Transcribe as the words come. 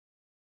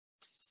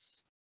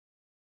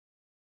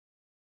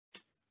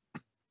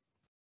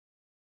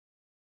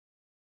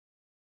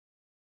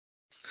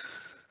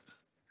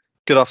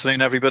Good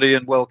afternoon, everybody,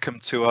 and welcome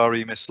to our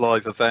EMIS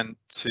Live event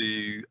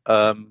to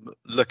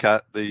look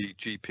at the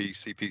GP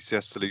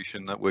CPCS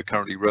solution that we're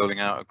currently rolling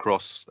out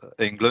across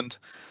England.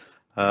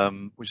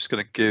 We're just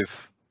going to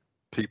give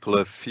people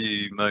a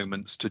few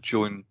moments to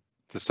join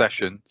the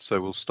session,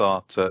 so we'll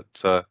start at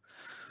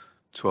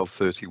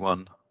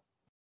 12:31.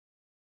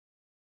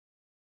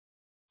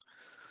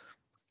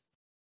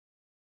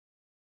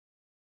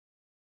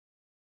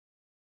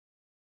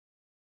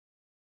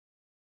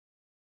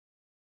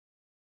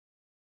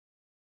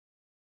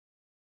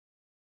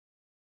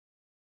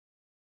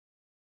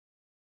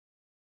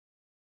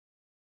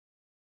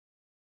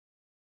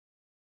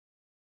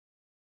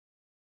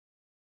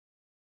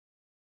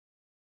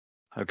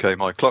 Okay,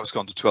 my clock's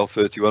gone to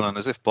 12:31, and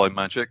as if by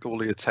magic, all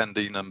the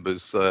attendee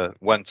numbers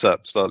went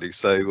up slightly.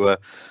 So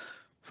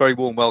very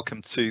warm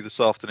welcome to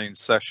this afternoon's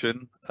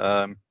session.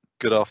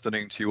 Good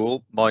afternoon to you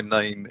all. My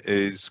name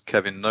is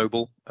Kevin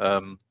Noble.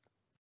 I'm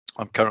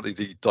currently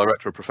the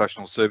Director of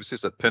Professional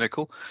Services at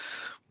Pinnacle.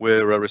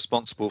 We're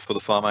responsible for the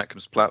Pharma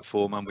Outcomes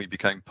platform, and we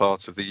became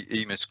part of the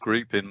EMIS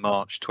group in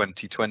March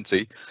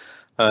 2020.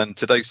 And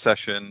today's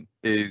session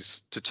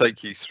is to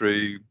take you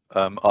through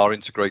our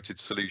integrated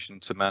solution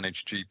to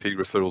manage GP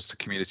referrals to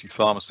community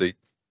pharmacy.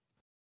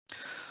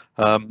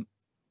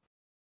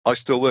 I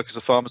still work as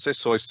a pharmacist,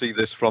 so I see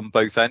this from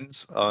both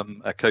ends.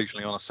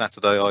 Occasionally on a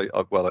Saturday,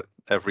 well,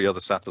 every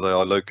other Saturday,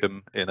 I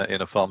locum in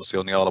a pharmacy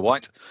on the Isle of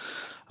Wight.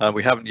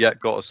 We haven't yet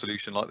got a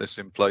solution like this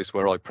in place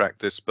where I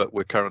practice, but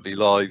we're currently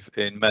live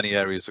in many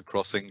areas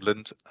across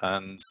England,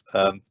 and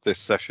this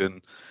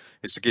session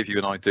is to give you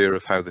an idea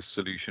of how this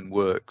solution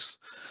works.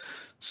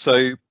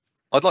 So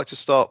I'd like to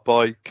start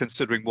by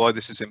considering why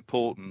this is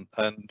important,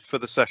 and for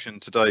the session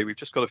today we've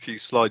just got a few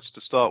slides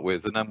to start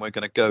with, and then we're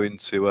going to go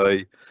into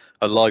a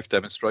live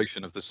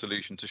demonstration of the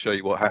solution to show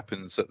you what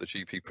happens at the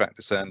GP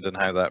practice end and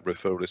how that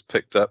referral is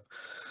picked up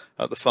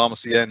at the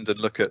pharmacy end, and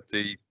look at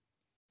the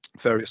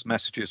various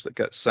messages that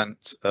get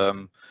sent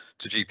to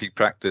GP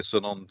practice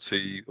and on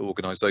to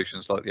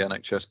organisations like the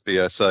NHS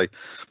BSA.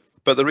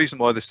 But the reason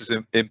why this is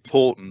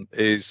important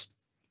is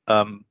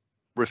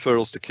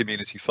referrals to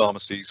community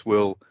pharmacies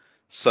will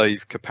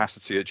save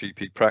capacity at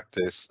GP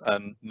practice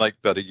and make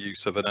better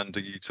use of an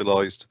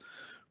underutilised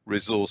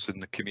resource in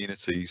the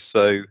community.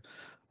 So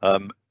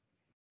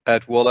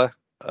Ed Waller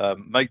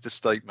made the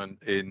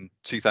statement in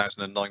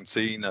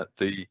 2019 at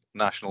the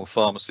National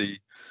Pharmacy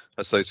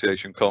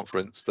Association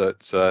conference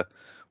that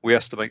we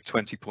estimate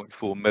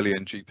 20.4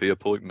 million GP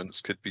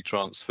appointments could be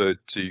transferred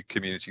to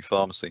community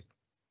pharmacy.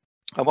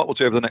 And what we'll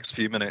do over the next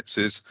few minutes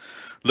is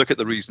look at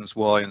the reasons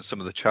why and some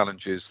of the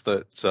challenges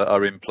that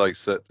are in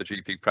place at the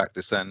GP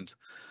practice end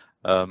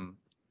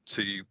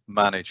to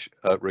manage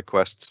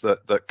requests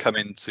that come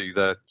into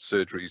their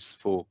surgeries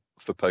for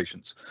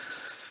patients.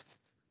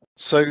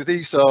 So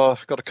these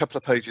got a couple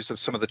of pages of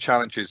some of the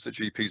challenges that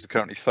GPs are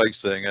currently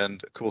facing,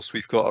 and of course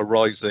we've got a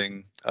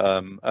rising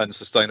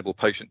unsustainable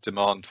patient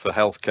demand for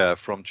healthcare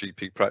from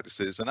GP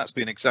practices, and that's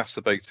been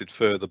exacerbated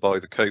further by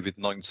the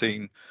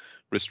COVID-19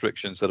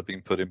 restrictions that have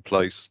been put in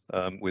place,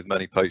 with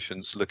many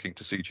patients looking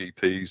to see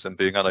GPs and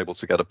being unable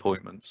to get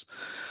appointments.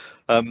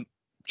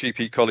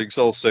 GP colleagues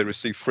also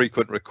receive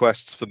frequent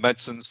requests for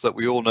medicines that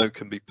we all know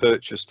can be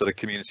purchased at a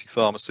community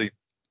pharmacy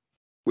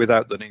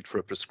without the need for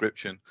a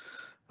prescription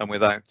and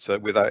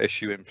without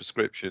issuing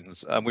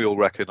prescriptions. And we all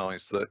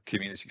recognise that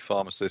community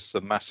pharmacists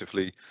are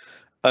massively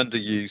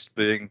underused,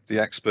 being the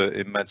expert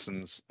in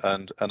medicines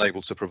and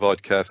unable to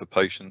provide care for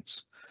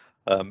patients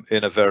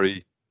in a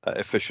very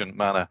efficient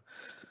manner.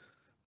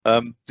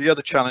 The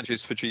other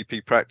challenges for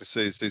GP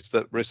practices is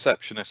that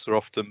receptionists are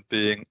often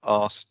being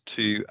asked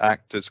to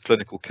act as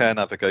clinical care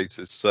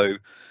navigators. So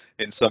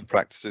in some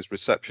practices,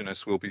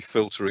 receptionists will be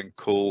filtering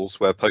calls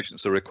where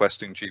patients are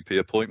requesting GP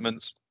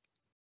appointments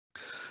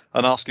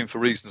and asking for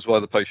reasons why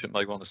the patient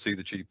may want to see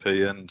the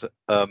GP.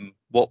 And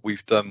what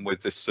we've done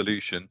with this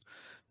solution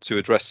to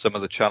address some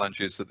of the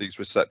challenges that these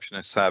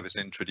receptionists have is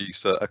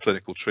introduce a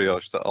clinical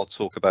triage that I'll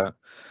talk about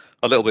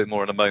a little bit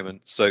more in a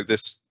moment. So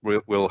this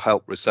will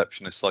help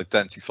receptionists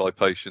identify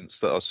patients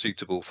that are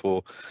suitable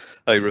for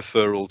a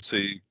referral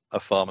to a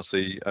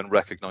pharmacy and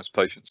recognise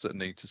patients that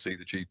need to see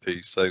the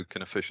GP, so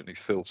can efficiently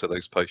filter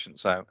those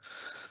patients out.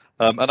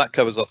 And that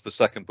covers off the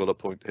second bullet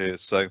point here.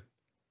 So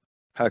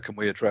how can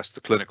we address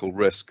the clinical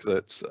risk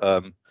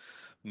that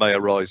may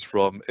arise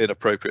from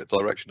inappropriate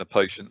direction of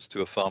patients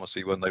to a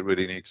pharmacy when they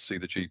really need to see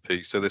the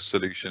GP? So this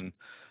solution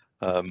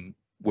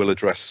will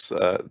address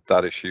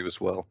that issue as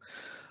well.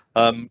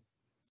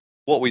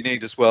 What we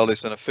need as well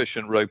is an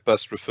efficient,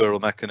 robust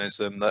referral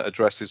mechanism that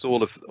addresses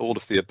all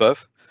of the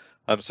above,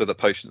 so that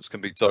patients can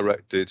be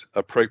directed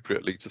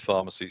appropriately to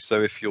pharmacy.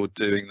 So if you're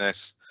doing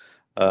this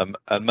and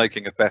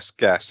making a best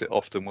guess, it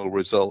often will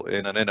result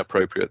in an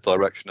inappropriate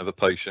direction of a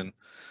patient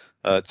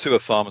to a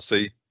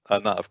pharmacy,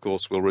 and that of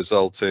course will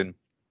result in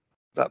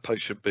that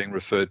patient being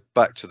referred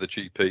back to the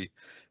GP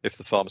if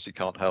the pharmacy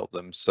can't help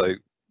them. So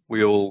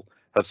we all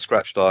have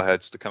scratched our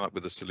heads to come up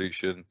with a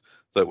solution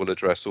that will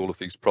address all of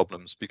these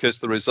problems, because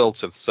the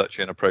result of such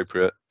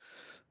inappropriate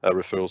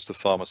referrals to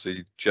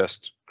pharmacy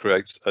just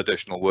creates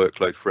additional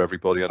workload for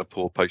everybody and a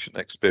poor patient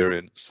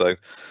experience. So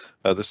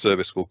the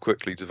service will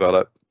quickly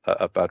develop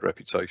a bad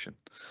reputation.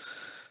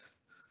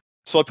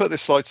 So I put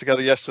this slide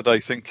together yesterday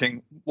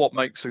thinking what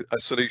makes a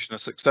solution a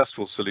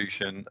successful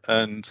solution,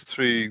 and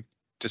through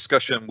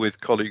discussion with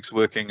colleagues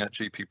working at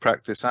GP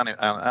practice and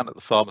at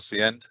the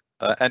pharmacy end,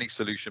 any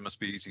solution must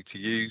be easy to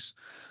use.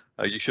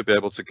 You should be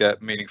able to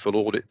get meaningful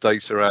audit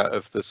data out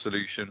of the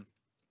solution.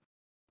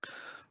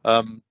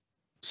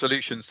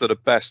 Solutions that are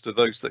best are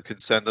those that can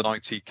send an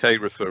ITK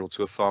referral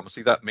to a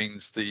pharmacy. That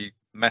means the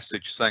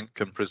message sent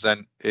can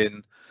present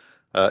in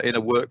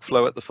a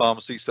workflow at the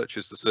pharmacy, such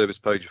as the service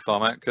page of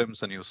Pharm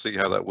Outcomes, and you'll see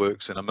how that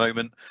works in a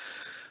moment.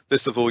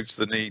 This avoids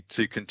the need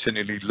to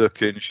continually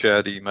look in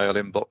shared email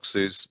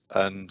inboxes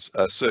and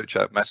search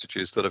out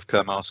messages that have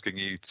come asking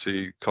you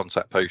to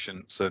contact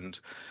patients and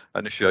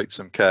initiate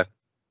some care.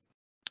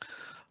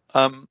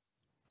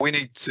 We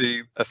need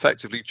to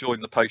effectively join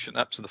the patient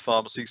up to the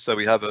pharmacy, so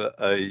we have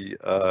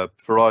a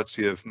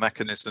variety of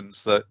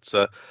mechanisms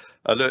that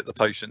alert the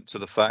patient to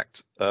the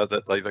fact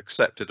that they've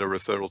accepted a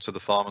referral to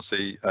the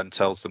pharmacy and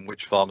tells them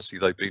which pharmacy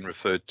they've been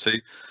referred to.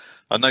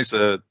 And those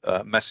are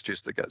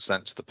messages that get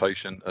sent to the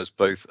patient as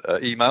both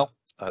email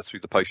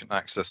through the patient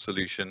access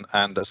solution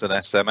and as an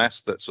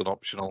SMS that's an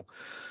optional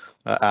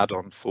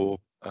add-on for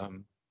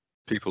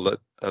people that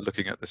are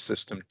looking at the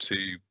system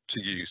to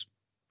use.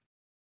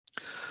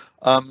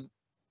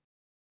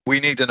 We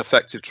need an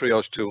effective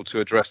triage tool to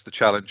address the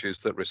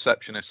challenges that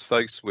receptionists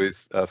face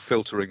with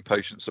filtering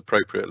patients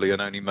appropriately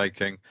and only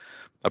making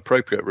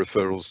appropriate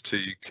referrals to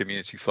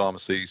community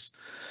pharmacies.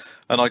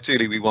 And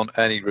ideally, we want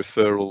any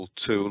referral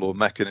tool or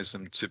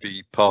mechanism to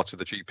be part of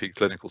the GP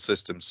clinical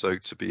system, so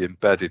to be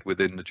embedded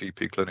within the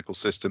GP clinical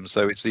system,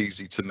 so it's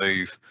easy to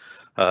move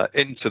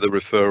into the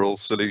referral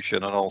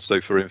solution and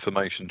also for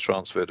information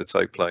transfer to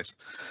take place.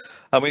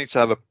 And we need to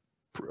have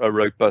a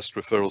robust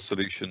referral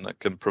solution that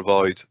can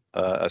provide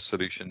a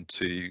solution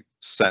to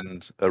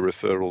send a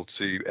referral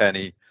to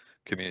any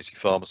community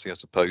pharmacy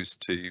as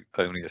opposed to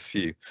only a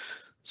few.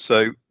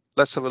 So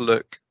let's have a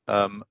look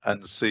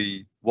and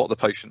see what the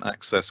Patient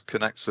Access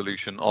Connect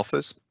solution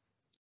offers.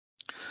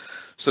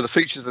 So the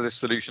features of this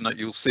solution that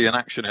you'll see in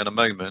action in a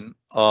moment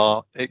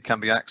are it can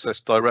be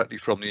accessed directly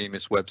from the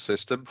EMIS web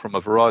system from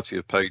a variety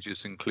of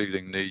pages,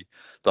 including the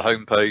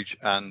home page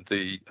and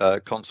the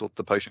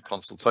patient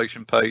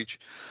consultation page.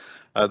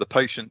 The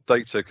patient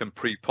data can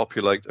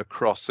pre-populate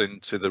across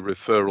into the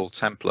referral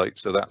template,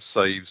 so that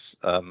saves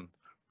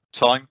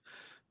time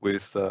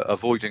with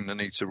avoiding the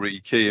need to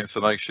re-key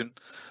information.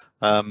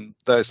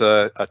 There's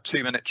a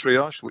 2-minute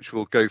triage, which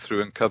we'll go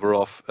through and cover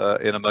off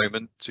in a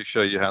moment to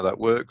show you how that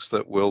works,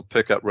 that will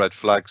pick up red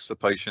flags for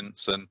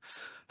patients and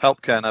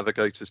help care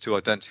navigators to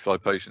identify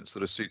patients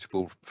that are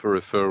suitable for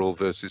referral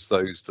versus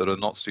those that are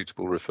not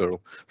suitable for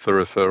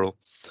referral.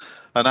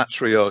 And that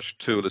triage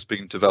tool has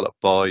been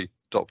developed by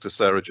Dr.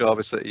 Sarah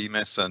Jarvis at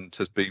EMIS and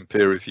has been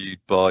peer reviewed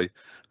by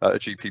a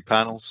GP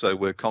panel, so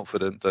we're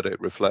confident that it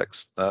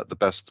reflects the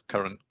best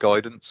current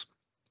guidance.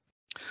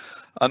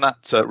 And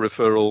that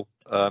referral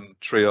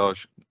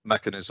triage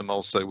mechanism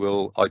also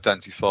will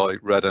identify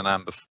red and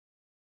amber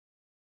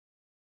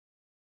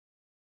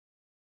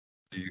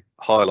to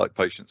highlight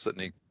patients that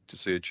need to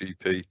see a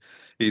GP,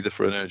 either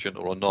for an urgent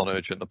or a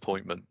non-urgent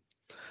appointment.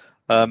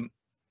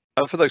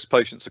 And for those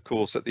patients, of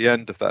course, at the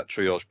end of that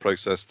triage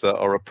process that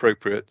are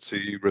appropriate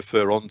to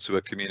refer on to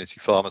a community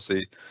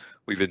pharmacy,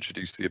 we've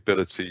introduced the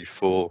ability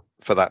for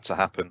that to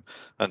happen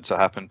and to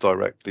happen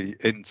directly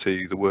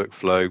into the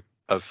workflow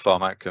of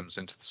Pharm Outcomes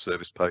into the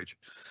service page.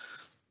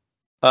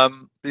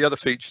 The other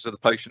features of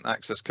the Patient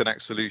Access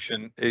Connect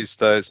solution is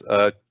there's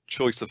a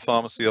choice of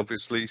pharmacy,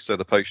 obviously, so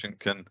the patient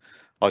can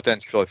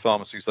identify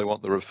pharmacies they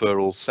want the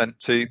referral sent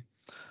to.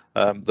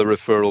 The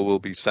referral will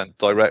be sent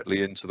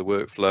directly into the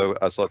workflow,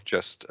 as I've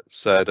just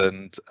said,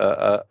 and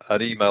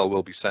an email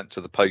will be sent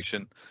to the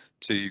patient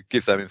to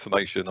give them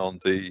information on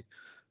the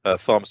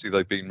pharmacy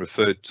they've been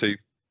referred to.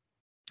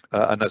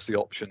 And there's the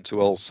option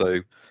to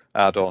also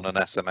add on an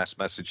SMS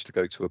message to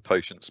go to a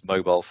patient's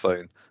mobile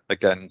phone,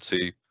 again,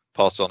 to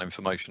pass on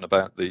information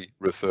about the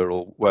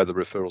referral, where the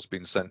referral's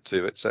been sent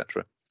to,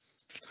 etc.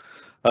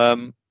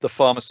 The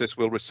pharmacist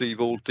will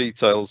receive all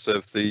details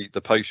of the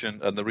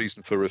patient and the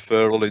reason for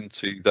referral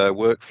into their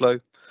workflow.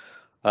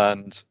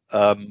 And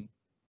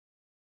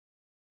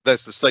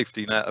there's the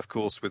safety net, of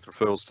course, with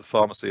referrals to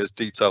pharmacy as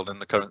detailed in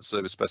the current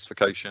service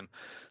specification,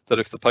 that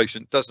if the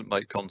patient doesn't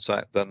make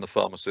contact, then the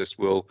pharmacist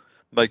will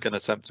make an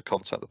attempt to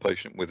contact the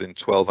patient within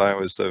 12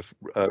 hours of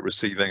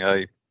receiving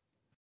a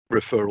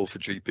referral for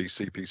GP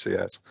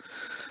CPCS.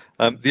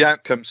 The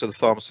outcomes of the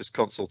pharmacist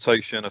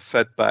consultation are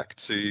fed back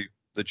to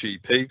the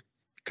GP.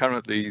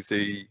 Currently,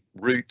 the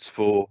route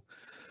for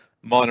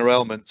minor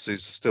ailments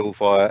is still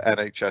via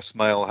NHS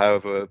mail.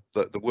 However,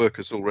 the work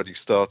has already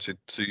started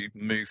to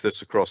move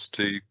this across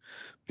to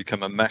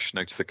become a MESH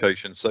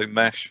notification. So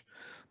MESH,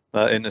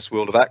 in this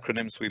world of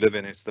acronyms we live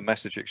in, is the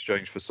Message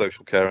Exchange for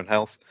Social Care and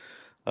Health.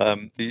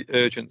 The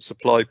urgent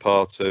supply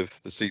part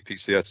of the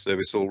CPCS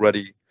service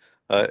already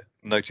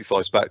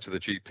notifies back to the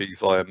GP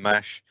via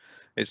mesh.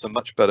 It's a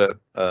much better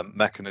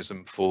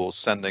mechanism for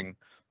sending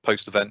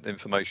post-event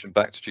information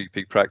back to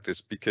GP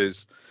practice,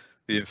 because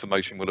the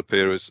information will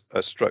appear as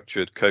a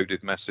structured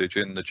coded message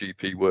in the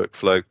GP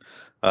workflow,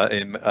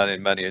 and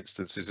in many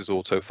instances is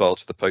auto-filed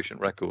to the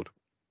patient record.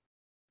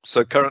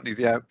 So currently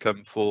the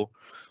outcome for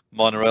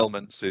minor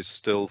ailments is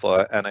still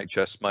via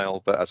NHS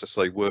mail, but as I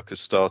say, work has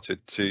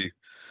started to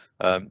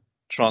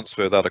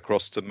transfer that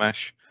across to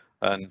mesh,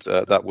 and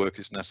that work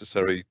is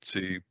necessary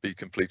to be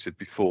completed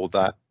before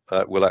that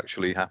will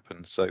actually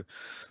happen. So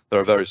there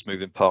are various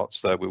moving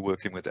parts there. We're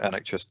working with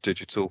NHS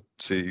Digital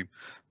to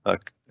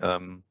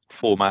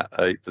format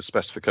the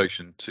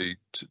specification to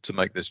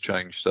make this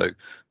change. So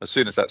as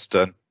soon as that's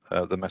done,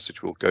 the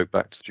message will go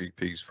back to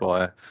GPs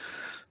via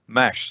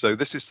mesh. So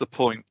this is the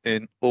point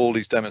in all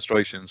these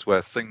demonstrations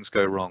where things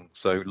go wrong.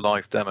 So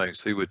live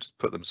demos, who would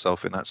put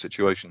themselves in that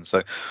situation?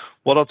 So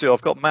what I'll do,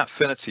 I've got Matt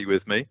Finnerty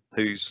with me,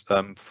 who's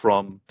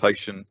from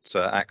Patient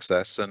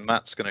Access, and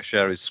Matt's going to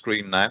share his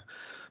screen now,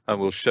 and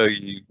we'll show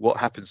you what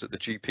happens at the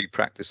GP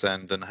practice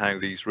end and how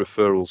these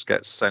referrals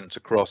get sent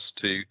across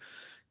to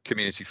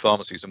community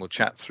pharmacies, and we'll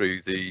chat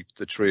through the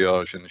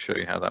triage and show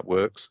you how that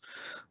works,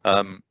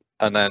 and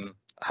then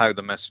how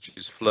the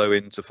messages flow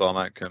into Pharm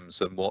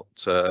Outcomes and what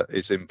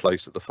is in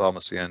place at the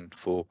pharmacy end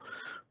for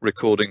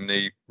recording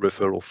the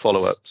referral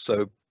follow-up.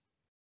 So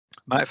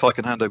Matt, if I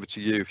can hand over to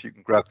you, if you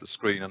can grab the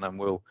screen, and then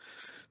we'll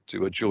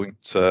do a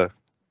joint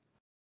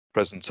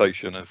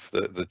presentation of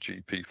the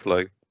GP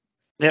flow.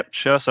 Yep,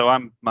 sure. So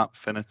I'm Matt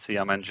Finnerty.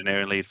 I'm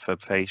engineering lead for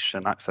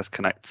Patient Access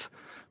Connect,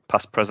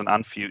 past, present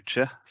and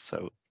future.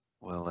 So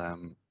we'll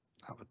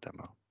have a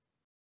demo.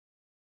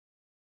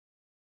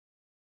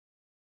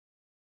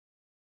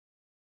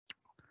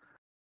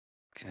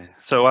 Okay,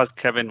 so as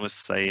Kevin was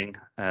saying,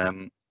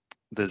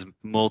 there's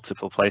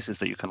multiple places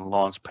that you can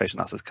launch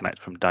Patient Access Connect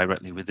from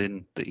directly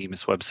within the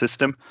EMIS web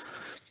system.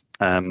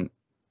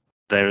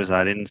 There is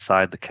that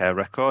inside the care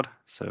record.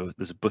 So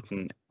there's a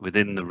button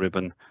within the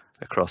ribbon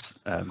across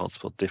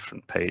multiple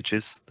different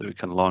pages that we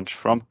can launch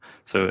from.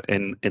 So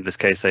in this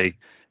case, a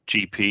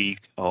GP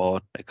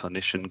or a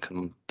clinician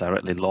can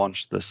directly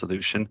launch the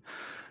solution.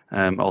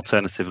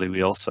 Alternatively,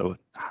 we also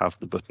have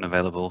the button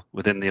available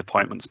within the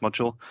appointments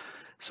module.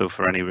 So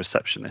for any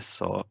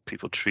receptionists or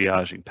people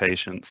triaging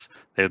patients,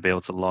 they'll be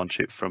able to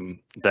launch it from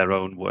their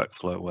own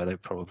workflow where they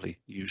probably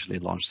usually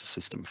launch the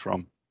system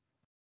from.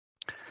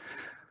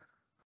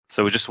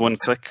 So with just one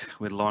click,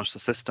 we'll launch the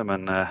system,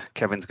 and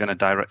Kevin's going to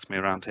direct me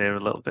around here a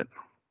little bit.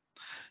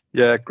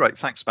 Yeah, great.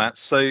 Thanks, Matt.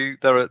 So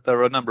there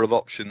are a number of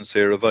options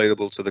here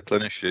available to the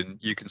clinician.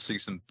 You can see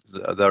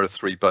there are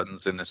 3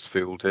 buttons in this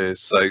field here.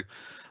 So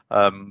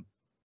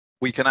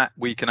we can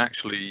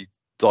actually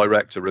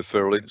direct a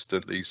referral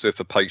instantly. So if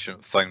a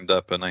patient phoned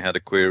up and they had a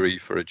query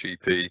for a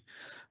GP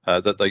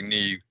that they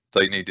knew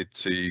they needed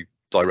to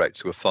direct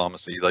to a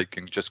pharmacy, they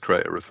can just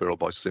create a referral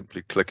by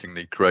simply clicking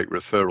the create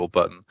referral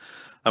button.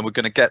 And we're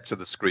going to get to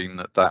the screen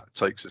that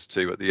takes us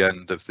to at the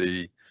end of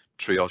the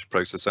triage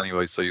process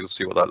anyway, so you'll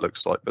see what that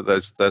looks like. But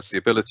there's the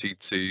ability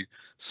to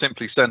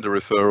simply send a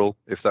referral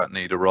if that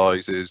need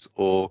arises,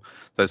 or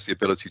there's the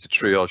ability to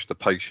triage the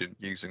patient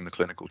using the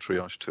clinical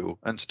triage tool.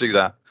 And to do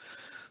that,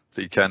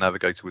 the Care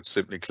Navigator would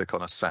simply click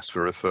on Assess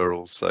for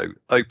Referrals. So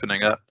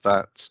opening up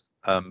that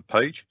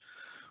page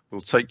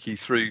will take you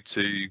through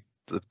to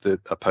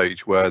a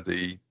page where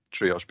the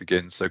triage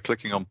begins. So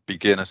clicking on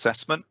Begin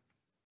Assessment,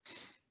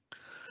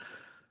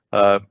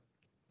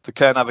 the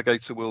Care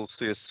Navigator will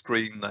see a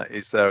screen that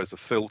is there as a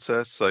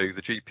filter. So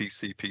the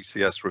GP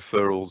CPCS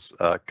referrals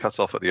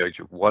cut off at the age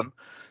of 1.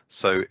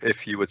 So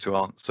if you were to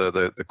answer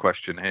the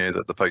question here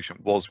that the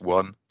patient was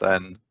 1,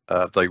 then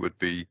they would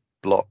be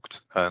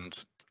blocked, and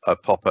a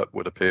pop-up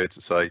would appear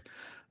to say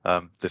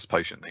this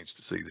patient needs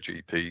to see the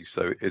GP,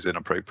 so is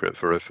inappropriate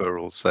for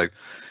referrals. So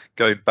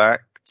going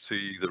back to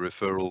the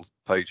referral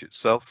page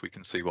itself, we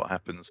can see what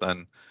happens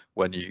then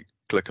when you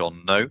click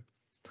on No.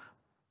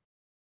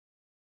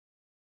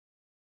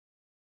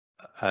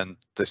 And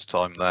this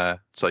time they're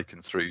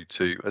taken through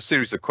to a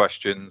series of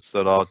questions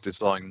that are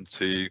designed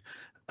to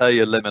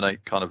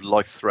eliminate kind of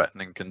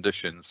life-threatening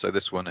conditions. So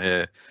this one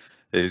here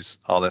is,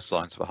 are there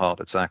signs of a heart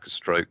attack, a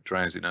stroke,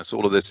 drowsiness?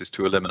 All of this is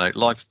to eliminate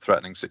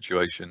life-threatening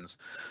situations.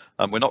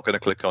 And we're not going to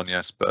click on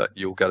yes, but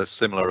you'll get a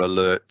similar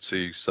alert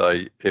to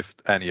say if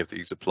any of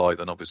these apply,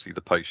 then obviously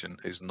the patient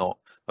is not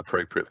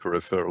appropriate for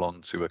referral on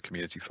to a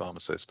community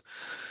pharmacist.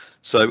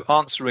 So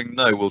answering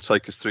no will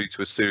take us through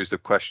to a series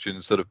of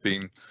questions that have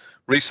been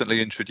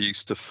recently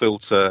introduced to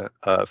filter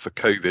for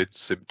COVID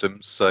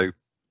symptoms. So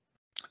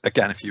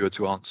again, if you were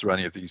to answer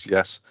any of these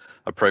yes,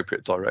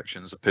 appropriate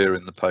directions appear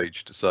in the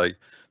page to say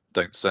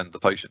don't send the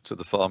patient to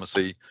the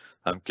pharmacy,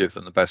 give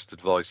them the best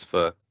advice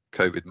for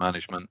COVID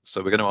management.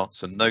 So we're going to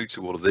answer no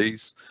to all of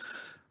these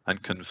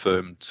and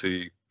confirm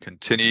to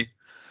continue,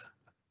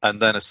 and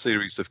then a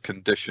series of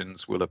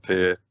conditions will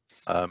appear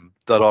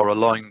that are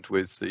aligned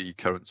with the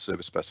current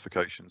service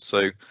specification.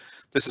 So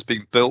this has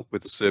been built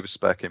with the service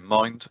spec in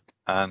mind,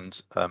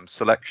 and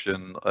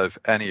selection of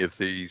any of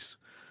these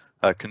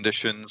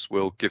conditions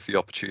will give the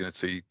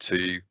opportunity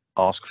to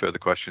ask further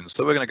questions.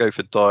 So we're going to go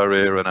for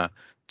diarrhea and a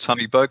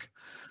tummy bug.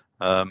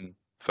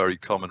 Very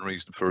common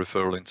reason for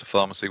referral into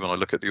pharmacy when I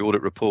look at the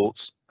audit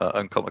reports,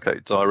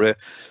 uncomplicated diarrhea.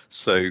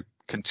 So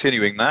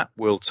continuing that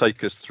will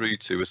take us through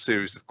to a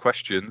series of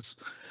questions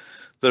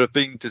that have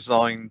been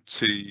designed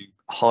to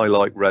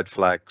highlight red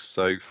flags.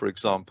 So for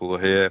example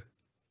here,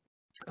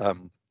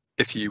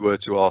 if you were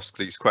to ask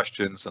these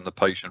questions and the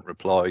patient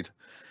replied,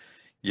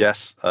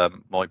 yes,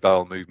 my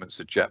bowel movements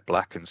are jet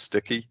black and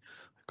sticky.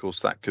 Of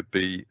course, that could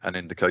be an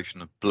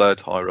indication of blood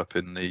higher up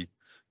in the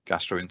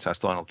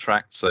gastrointestinal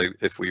tract. So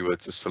if we were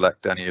to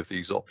select any of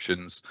these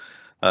options,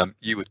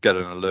 you would get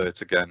an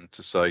alert again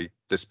to say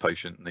this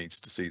patient needs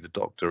to see the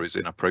doctor, is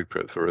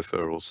inappropriate for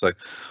referral. So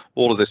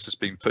all of this has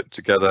been put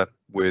together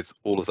with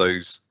all of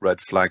those red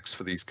flags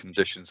for these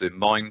conditions in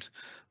mind,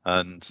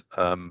 and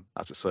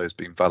as I say, has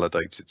been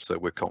validated. So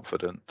we're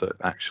confident that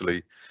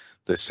actually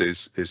this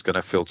is going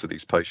to filter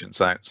these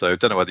patients out. So I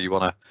don't know whether you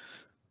want to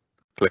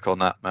click on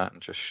that, Matt,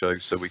 and just show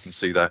so we can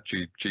see that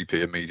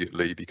GP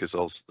immediately, because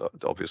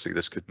obviously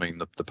this could mean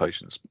that the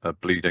patient's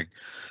bleeding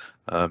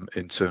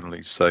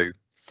internally. So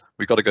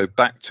we've got to go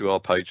back to our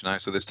page now.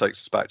 So this takes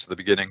us back to the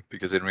beginning,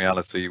 because in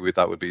reality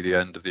that would be the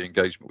end of the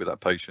engagement with that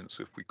patient.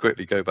 So if we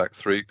quickly go back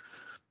through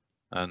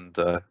and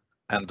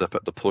end up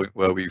at the point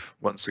where we've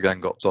once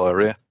again got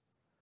diarrhea.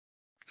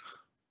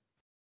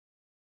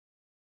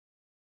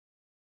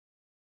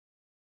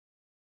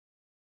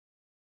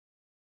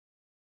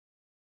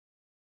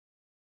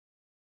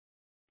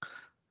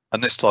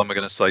 And this time we're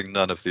going to say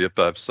none of the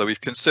above. So we've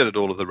considered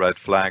all of the red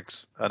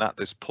flags, and at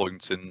this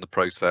point in the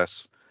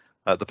process,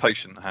 the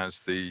patient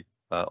has the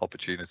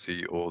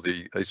opportunity, or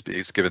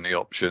is given the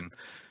option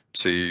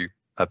to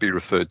be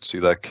referred to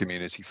their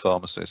community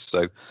pharmacist.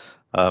 So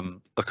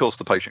of course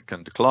the patient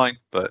can decline,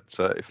 but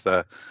if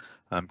they're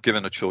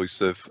given a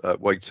choice of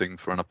waiting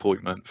for an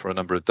appointment for a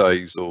number of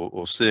days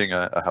or seeing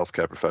a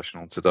healthcare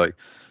professional today,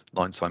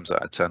 9 times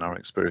out of 10 our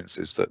experience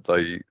is that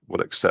they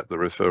will accept the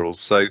referral.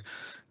 So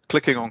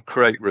clicking on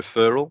create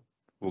referral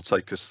will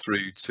take us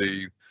through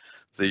to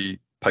the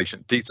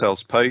patient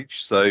details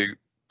page. So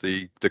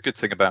the good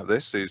thing about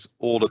this is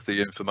all of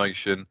the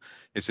information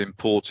is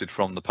imported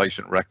from the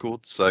patient record.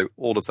 So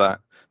all of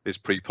that is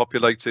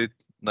pre-populated,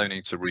 no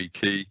need to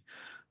rekey,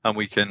 and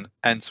we can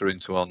enter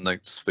into our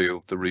notes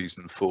field the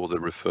reason for the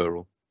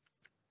referral.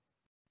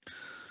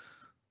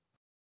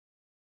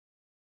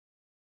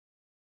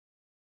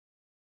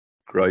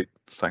 Great,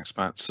 thanks,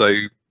 Matt. So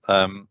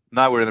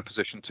now we're in a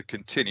position to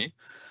continue,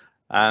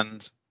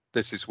 and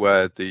this is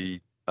where the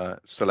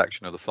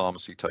selection of the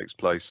pharmacy takes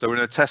place. So we're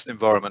in a test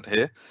environment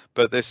here,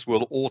 but this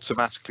will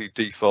automatically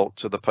default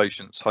to the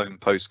patient's home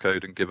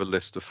postcode and give a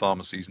list of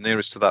pharmacies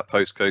nearest to that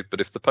postcode. But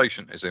if the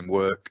patient is in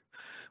work,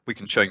 we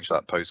can change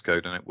that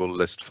postcode and it will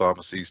list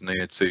pharmacies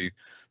near to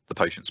the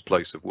patient's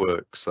place of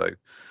work. So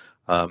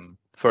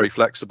very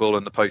flexible,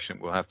 and the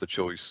patient will have the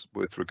choice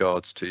with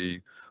regards to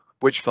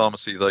which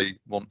pharmacy they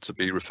want to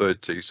be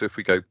referred to. So if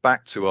we go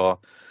back to our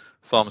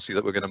pharmacy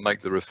that we're going to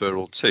make the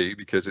referral to,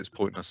 because it's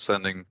pointless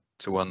sending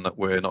to one that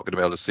we're not going to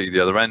be able to see the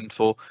other end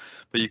for,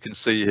 but you can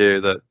see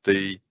here that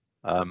the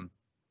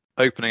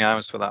opening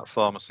hours for that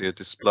pharmacy are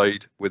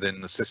displayed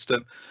within the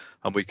system,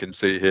 and we can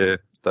see here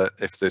that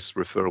if this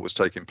referral was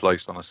taking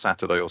place on a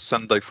Saturday or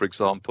Sunday, for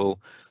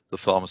example, the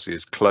pharmacy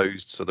is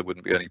closed, so there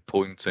wouldn't be any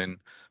point in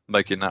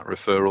making that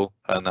referral,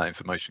 and that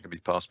information can be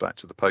passed back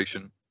to the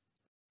patient.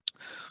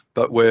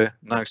 But we're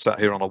now sat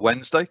here on a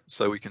Wednesday,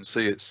 so we can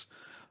see it's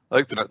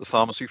open at the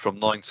pharmacy from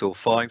 9 till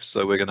 5,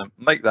 so we're going to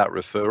make that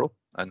referral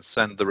and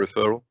send the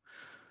referral.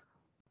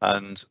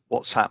 And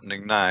what's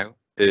happening now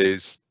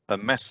is a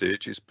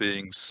message is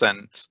being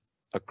sent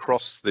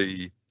across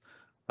the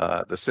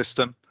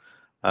system,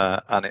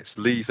 and it's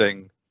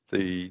leaving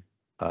the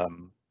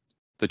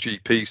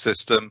GP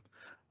system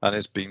and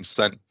is being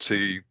sent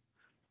to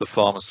the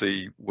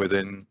pharmacy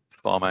within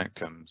Farm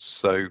Outcomes.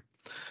 So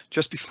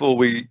just before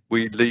we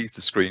leave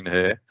the screen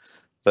here,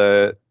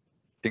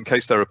 in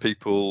case there are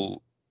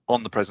people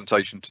on the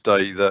presentation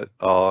today that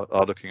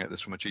are looking at this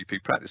from a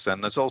GP practice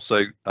end, there's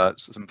also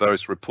some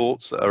various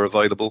reports that are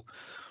available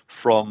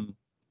from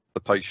the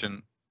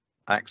patient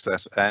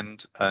access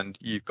end, and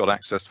you've got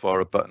access via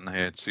a button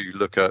here to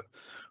look at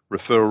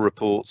referral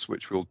reports,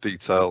 which will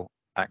detail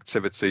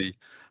activity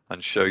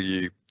and show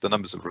you the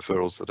numbers of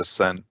referrals that are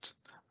sent,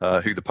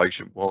 who the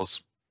patient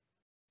was,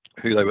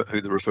 who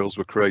the referrals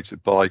were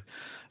created by,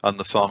 and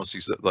the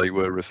pharmacies that they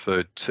were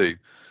referred to.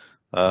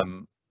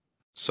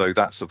 So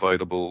that's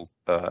available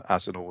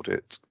as an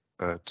audit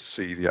to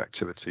see the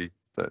activity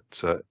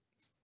that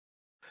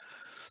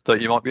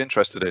you might be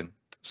interested in.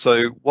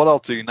 So what I'll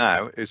do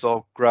now is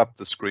I'll grab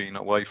the screen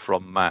away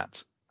from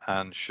Matt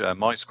and share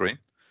my screen,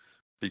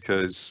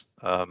 because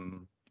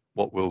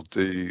what we'll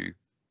do,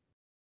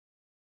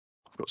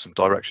 I've got some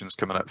directions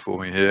coming up for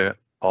me here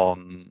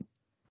on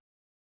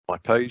my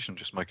page. I'm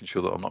just making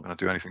sure that I'm not going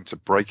to do anything to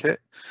break it,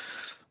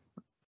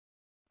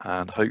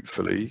 and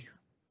hopefully,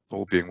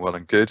 all being well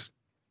and good,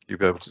 you'll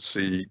be able to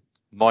see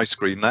my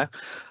screen now.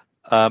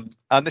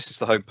 And this is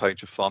the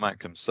homepage of Pharm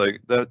Outcomes. So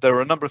there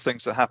are a number of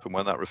things that happen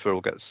when that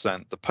referral gets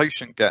sent. The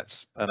patient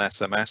gets an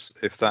SMS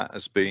if that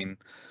has been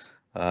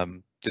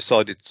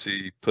decided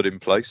to put in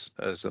place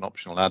as an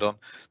optional add-on.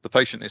 The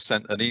patient is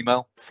sent an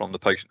email from the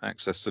patient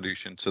access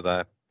solution to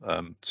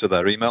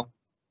their email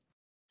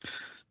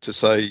to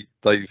say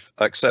they've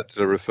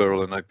accepted a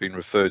referral and they've been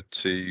referred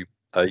to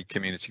a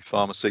community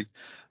pharmacy,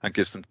 and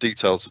gives them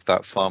details of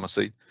that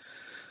pharmacy.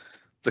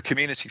 The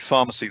community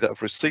pharmacy that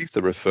have received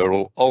the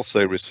referral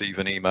also receive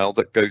an email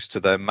that goes to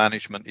their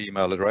management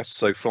email address.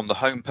 So from the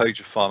homepage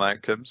of Pharm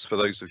Outcomes, for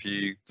those of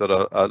you that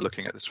are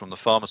looking at this from the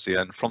pharmacy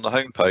end, from the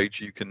homepage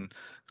you can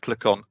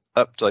click on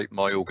Update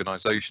My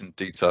Organisation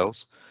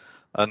Details,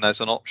 and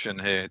there's an option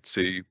here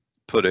to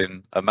put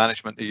in a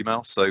management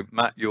email. So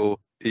Matt, your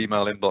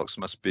email inbox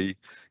must be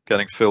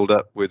getting filled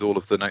up with all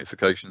of the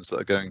notifications that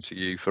are going to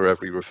you for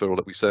every referral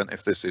that we sent,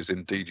 if this is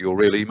indeed your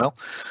real email.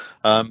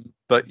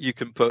 But you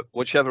can put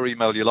whichever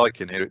email you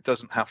like in here. It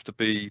doesn't have to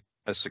be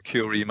a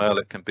secure email,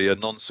 it can be a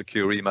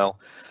non-secure email.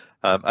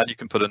 And you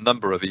can put a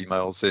number of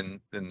emails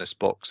in this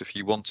box if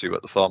you want to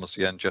at the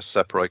pharmacy end, just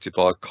separated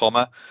by a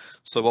comma.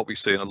 So what we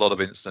see in a lot of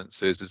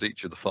instances is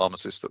each of the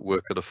pharmacists that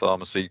work at a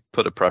pharmacy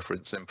put a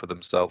preference in for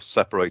themselves,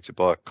 separated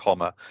by a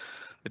comma.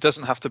 It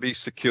doesn't have to be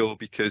secure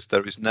because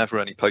there is never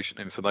any patient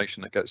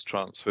information that gets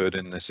transferred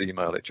in this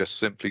email. It just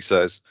simply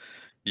says,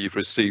 you've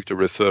received a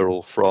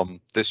referral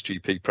from this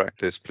GP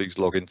practice, please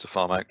log into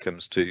Pharm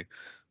Outcomes to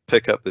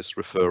pick up this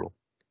referral.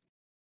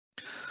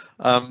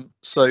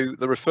 So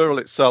the referral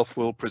itself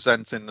will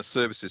present in the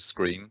services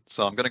screen.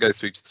 So I'm going to go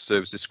through to the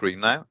services screen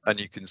now, and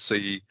you can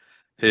see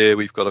here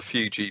we've got a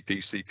few GP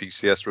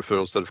CPCS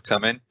referrals that have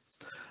come in.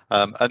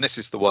 And this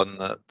is the one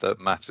that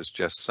Matt has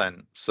just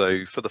sent.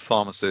 So for the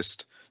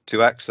pharmacist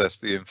to access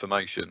the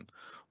information,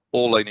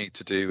 all they need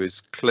to do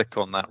is click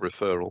on that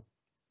referral,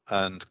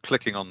 and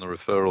clicking on the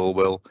referral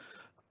will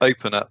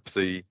open up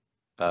the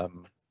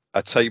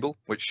a table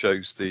which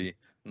shows the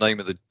name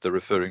of the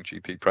referring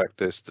GP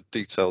practice, the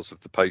details of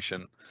the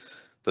patient,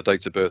 the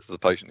date of birth of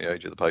the patient, the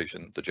age of the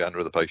patient, the gender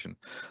of the patient,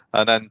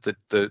 and then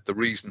the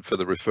reason for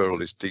the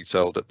referral is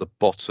detailed at the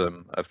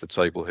bottom of the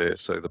table here.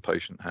 So the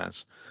patient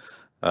has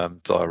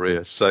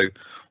diarrhea. So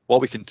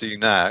what we can do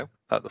now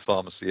at the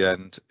pharmacy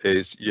end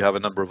is you have a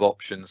number of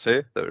options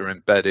here that are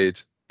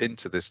embedded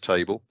into this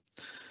table.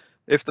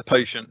 If the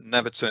patient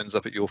never turns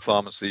up at your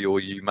pharmacy, or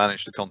you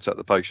manage to contact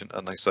the patient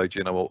and they say, do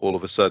you know what, all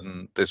of a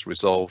sudden this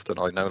resolved and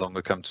I no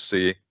longer come to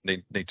see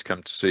you, need to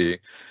come to see you,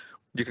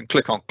 you can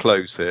click on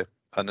close here,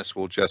 and this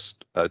will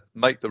just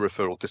make the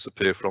referral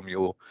disappear from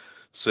your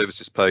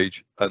services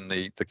page, and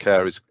the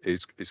care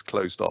is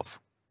closed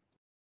off.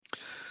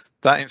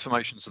 That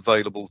information is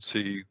available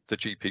to the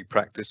GP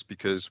practice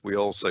because we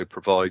also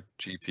provide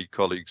GP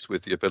colleagues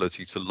with the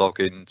ability to log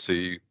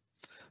into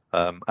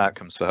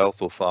Outcomes for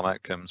Health or Pharm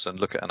Outcomes and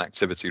look at an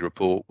activity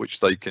report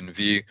which they can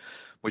view,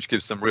 which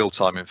gives them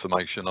real-time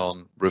information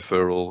on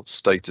referral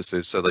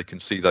statuses, so they can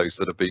see those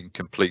that have been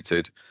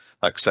completed,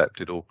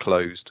 accepted or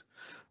closed.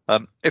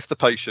 If the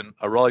patient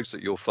arrives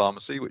at your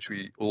pharmacy, which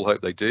we all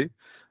hope they do,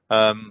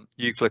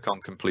 you click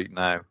on Complete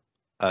Now,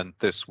 and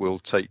this will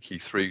take you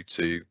through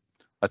to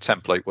a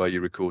template where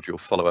you record your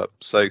follow-up.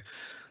 So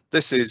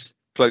this is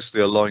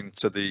closely aligned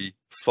to the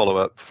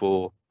follow-up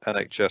for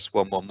NHS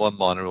 111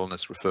 minor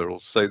illness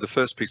referrals. So the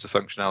first piece of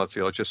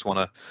functionality I just want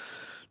to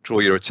draw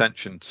your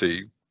attention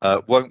to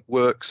won't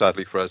work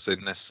sadly for us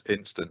in this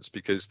instance,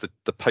 because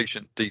the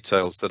patient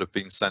details that have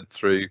been sent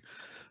through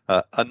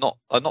are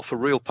not for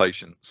real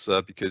patients,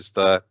 because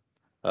they're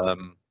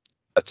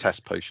a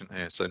test patient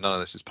here, so none of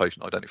this is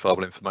patient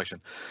identifiable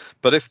information.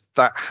 But if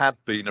that had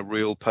been a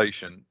real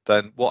patient,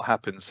 then what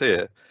happens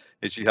here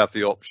is you have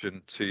the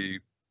option to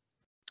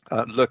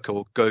look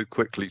or go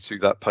quickly to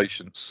that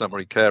patient's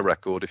summary care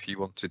record if you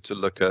wanted to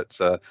look at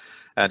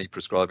any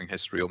prescribing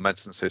history or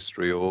medicines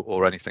history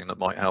or anything that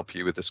might help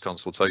you with this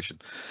consultation.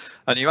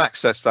 And you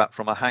access that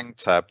from a hang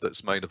tab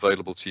that's made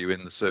available to you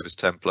in the service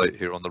template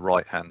here on the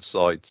right hand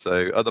side.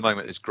 So at the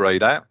moment it's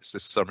greyed out, it's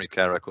this summary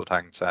care record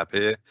hang tab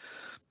here.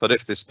 But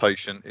if this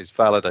patient is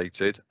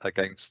validated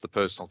against the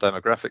personal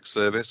demographic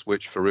service,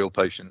 which for real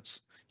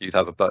patients, you'd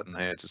have a button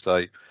here to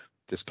say,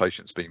 this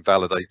patient's been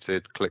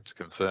validated, click to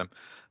confirm,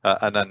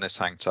 and then this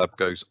hang tab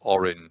goes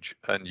orange,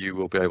 and you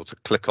will be able to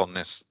click on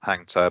this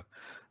hang tab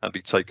and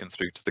be taken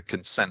through to the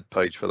consent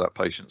page for that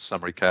patient's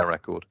summary care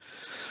record.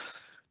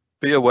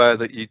 Be aware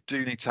that you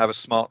do need to have a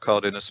smart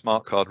card in a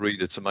smart card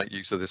reader to make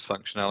use of this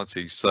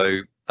functionality.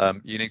 So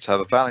you need to have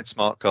a valid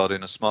smart card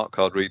in a smart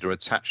card reader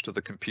attached to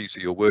the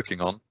computer you're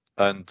working on,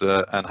 and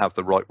have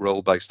the right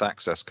role-based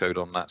access code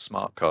on that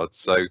smart card.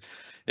 So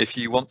if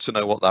you want to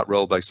know what that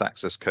role-based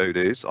access code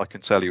is, I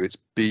can tell you it's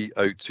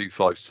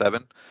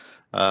B0257.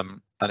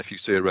 And if you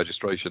see a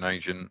registration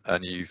agent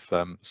and you've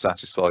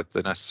satisfied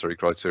the necessary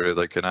criteria,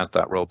 they can add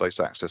that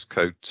role-based access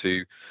code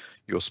to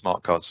your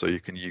smart card so you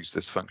can use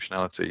this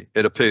functionality.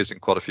 It appears in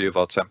quite a few of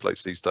our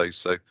templates these days,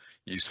 so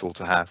useful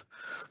to have.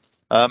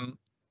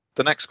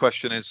 The next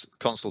question is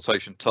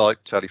consultation type,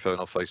 telephone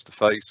or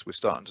face-to-face. We're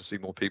starting to see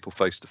more people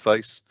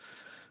face-to-face.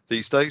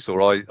 these days,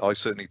 or I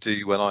certainly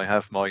do when I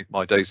have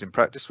my days in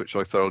practice, which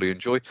I thoroughly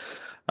enjoy.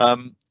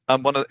 And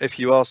if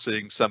you are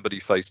seeing somebody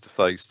face to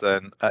face,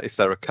 then if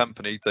they're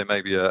accompanied, they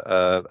may be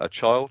a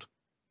child.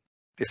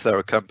 If they're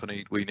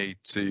accompanied, we need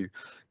to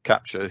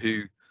capture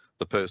who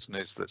the person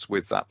is that's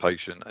with that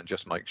patient and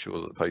just make sure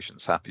that the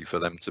patient's happy for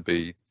them to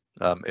be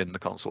in the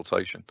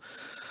consultation.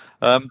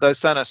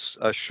 There's then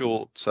a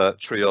short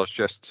triage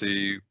just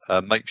to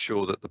make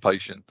sure that the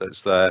patient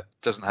that's there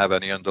doesn't have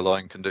any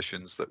underlying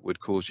conditions that would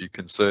cause you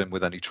concern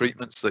with any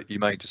treatments that you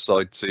may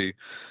decide to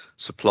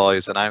supply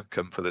as an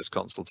outcome for this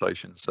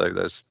consultation. So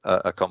there's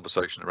a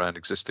conversation around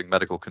existing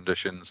medical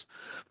conditions,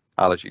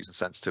 allergies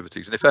and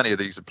sensitivities, and if any of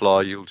these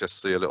apply, you'll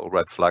just see a little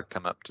red flag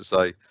come up to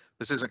say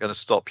this isn't going to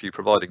stop you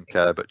providing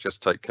care, but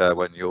just take care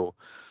when you're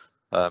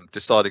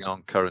deciding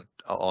on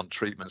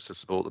treatments to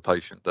support the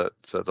patient that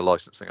the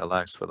licensing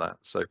allows for that.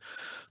 So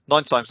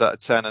 9 times out of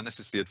 10, and this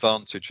is the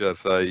advantage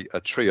of a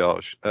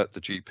triage at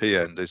the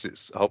GP end, is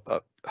it's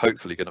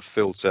hopefully going to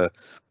filter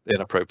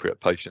inappropriate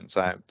patients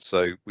out.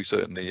 So we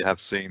certainly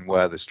have seen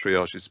where this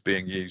triage is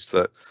being used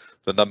that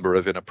the number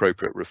of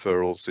inappropriate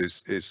referrals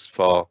is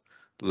far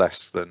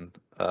less than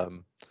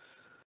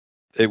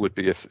it would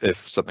be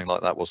if something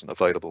like that wasn't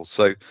available.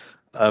 So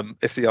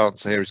if the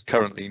answer here is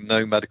currently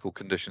no medical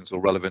conditions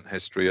or relevant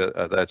history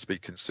are there to be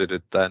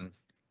considered, then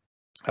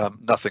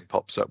nothing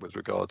pops up with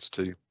regards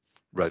to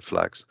red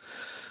flags.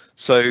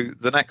 So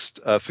the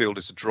next field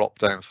is a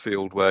drop-down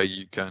field where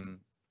you can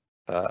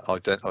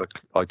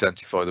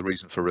identify the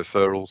reason for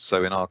referral.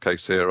 So in our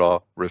case here,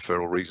 our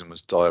referral reason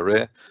was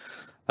diarrhea.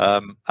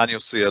 And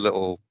you'll see a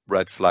little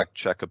red flag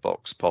checker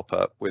box pop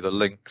up with a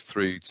link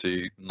through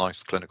to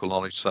NICE clinical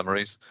knowledge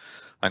summaries,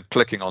 and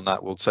clicking on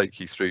that will take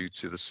you through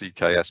to the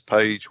CKS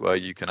page where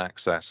you can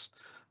access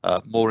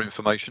more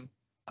information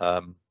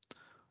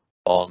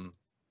on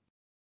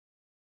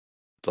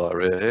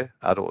diarrhea here,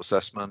 adult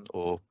assessment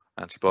or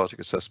antibiotic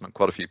assessment,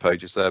 quite a few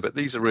pages there, but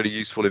these are really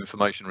useful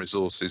information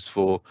resources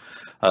for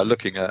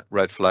looking at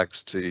red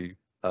flags to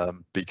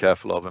be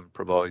careful of and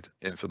provide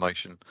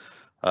information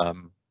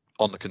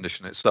on the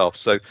condition itself.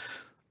 So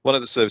one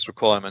of the service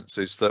requirements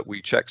is that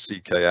we check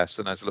CKS,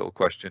 and there's a little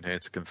question here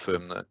to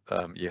confirm that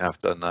you have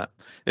done that.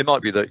 It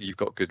might be that you've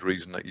got good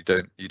reason that you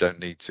don't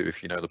need to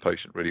if you know the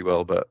patient really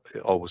well, but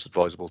always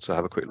advisable to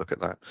have a quick look at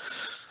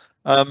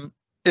that.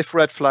 If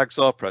red flags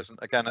are present,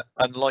 again,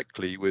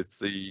 unlikely with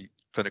the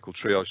clinical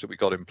triage that we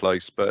got in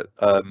place, but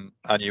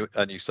and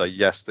you say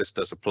yes, this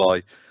does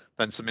apply,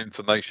 then some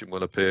information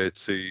will appear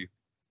to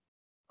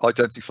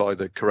identify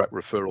the correct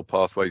referral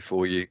pathway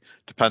for you,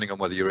 depending on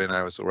whether you're in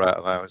hours or out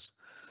of hours.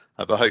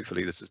 But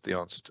hopefully this is the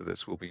answer to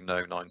this will be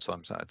no 9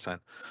 times out of 10.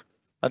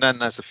 And then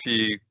there's a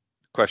few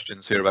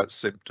questions here about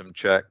symptom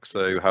check.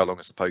 So how long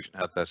has the patient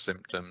had their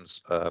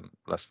symptoms?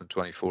 Less than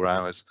 24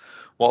 hours.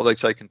 What have they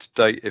taken to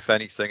date, if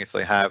anything? If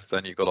they have,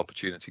 then you've got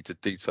opportunity to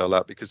detail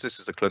that, because this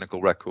is a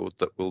clinical record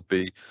that will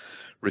be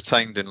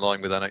retained in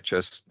line with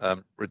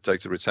NHS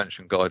data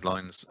retention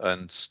guidelines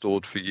and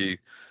stored for you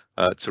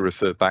to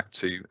refer back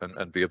to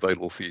and be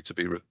available for you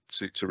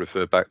to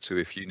refer back to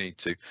if you need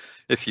to.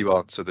 If you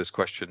answer this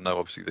question no,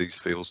 obviously these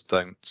fields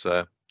don't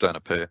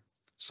appear.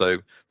 So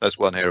there's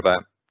one here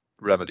about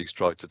remedies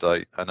tried to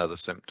date and other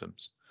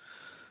symptoms.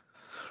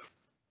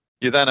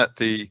 You're then at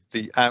the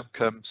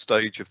outcome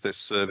stage of this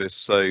service.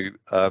 So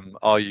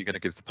are you going to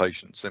give the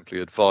patient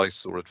simply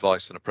advice or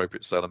advice and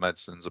appropriate sale of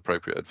medicines,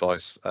 appropriate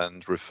advice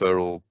and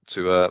referral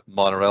to a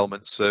minor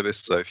ailment service?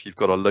 So if you've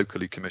got a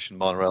locally commissioned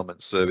minor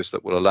ailment service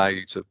that will allow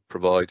you to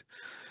provide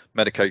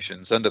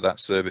medications under that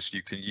service,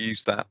 you can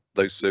use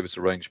those service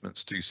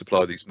arrangements to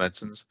supply these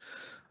medicines.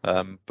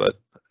 But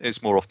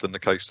it's more often the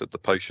case that the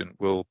patient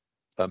will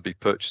be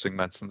purchasing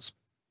medicines.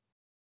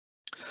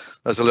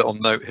 There's a little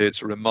note here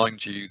to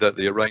remind you that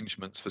the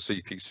arrangements for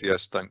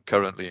CPCS don't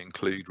currently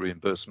include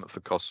reimbursement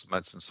for costs of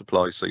medicine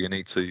supply, so you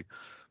need to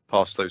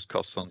pass those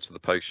costs on to the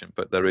patient,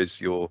 but there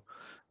is your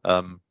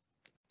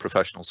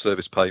professional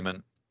service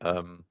payment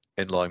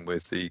in line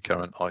with the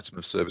current item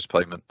of service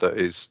payment that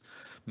is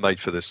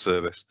made for this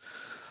service.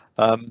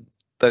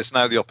 There's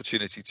now the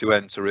opportunity to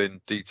enter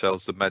in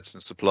details of medicine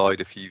supplied.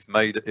 If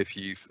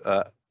you've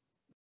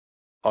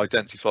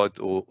identified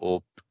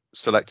or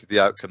selected the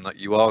outcome that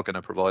you are going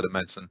to provide a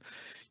medicine,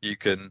 you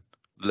can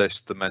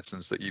list the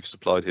medicines that you've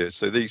supplied here.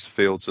 So these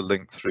fields are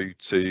linked through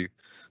to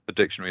the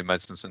dictionary of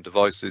medicines and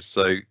devices.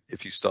 So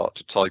if you start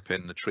to type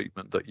in the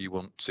treatment that you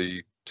want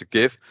to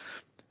give,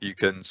 you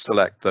can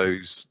select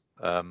those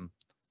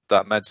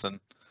that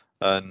medicine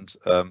and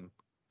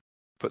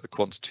put the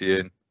quantity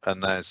in,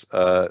 and there's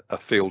a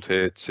field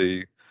here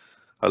to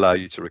allow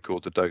you to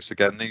record the dose.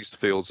 Again, these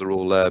fields are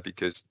all there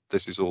because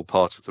this is all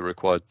part of the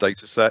required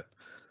data set.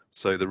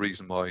 So the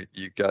reason why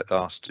you get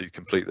asked to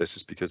complete this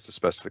is because the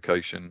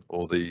specification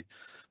or the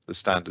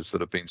standards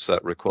that have been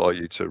set require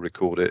you to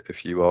record it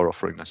if you are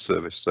offering this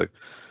service. So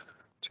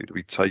to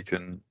be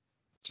taken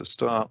to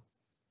start,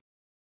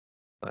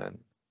 then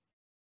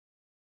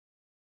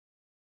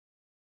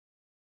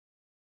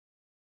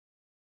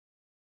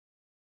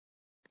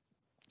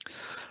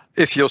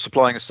If you're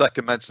supplying a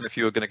second medicine, if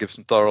you were going to give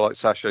some Diarrhyte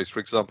sachets, for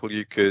example,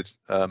 you could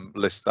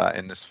list that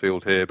in this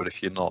field here, but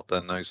if you're not,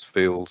 then those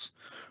fields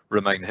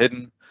remain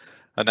hidden.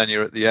 And then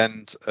you're at the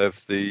end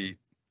of the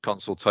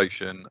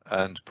consultation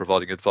and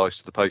providing advice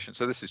to the patient.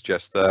 So this is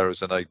just there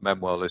as an aid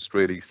memoir list,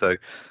 really. So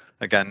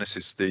again, this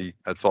is the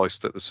advice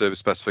that the service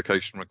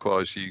specification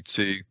requires you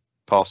to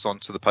pass on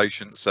to the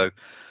patient. So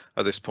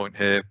at this point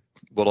here,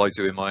 what I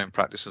do in my own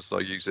practice is I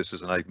use this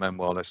as an aid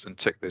memoir list and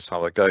tick this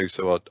how I go.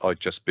 So I'd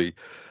just be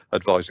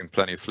advising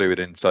plenty of fluid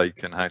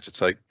intake and how to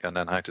take, and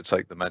then how to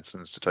take the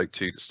medicines, to take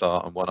 2 to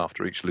start and 1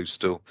 after each loose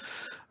stool,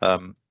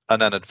 and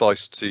then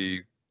advice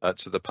to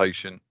the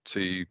patient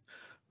to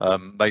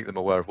make them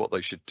aware of what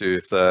they should do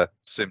if their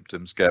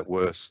symptoms get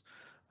worse.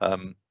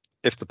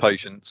 If the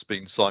patient's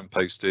been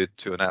signposted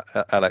to an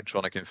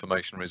electronic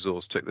information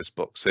resource, tick this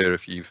box here.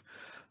 If you've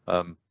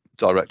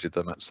directed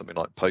them at something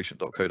like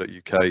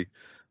patient.co.uk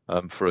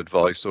for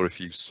advice, or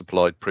if you've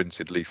supplied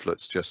printed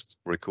leaflets, just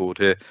record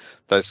here.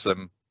 There's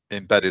some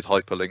embedded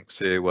hyperlinks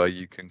here where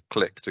you can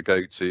click to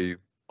go to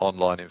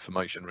online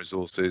information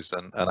resources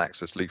and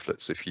access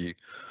leaflets if you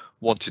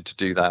wanted to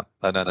do that,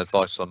 and then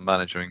advice on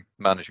managing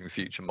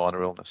future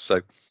minor illness.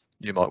 So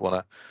you might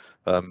want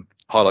to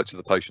highlight to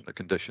the patient the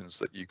conditions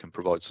that you can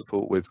provide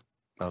support with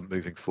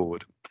moving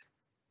forward.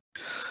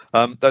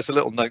 There's a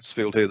little notes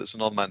field here that's a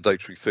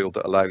non-mandatory field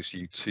that allows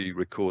you to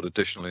record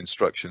additional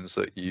instructions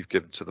that you've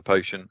given to the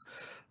patient,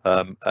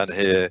 and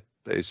here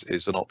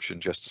is an option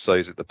just to say,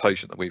 is it the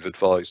patient that we've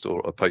advised or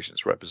a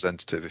patient's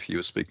representative if you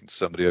were speaking to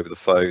somebody over the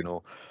phone,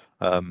 or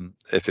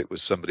if it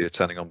was somebody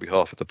attending on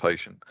behalf of the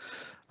patient.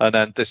 And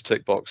then this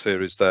tick box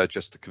here is there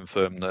just to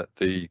confirm that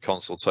the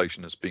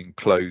consultation has been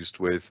closed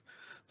with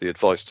the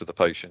advice to the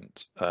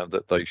patient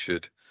that they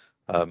should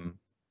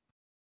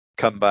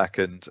come back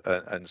and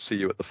see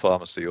you at the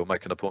pharmacy, or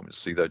make an appointment to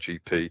see their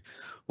GP,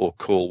 or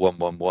call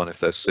 111 if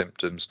their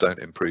symptoms don't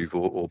improve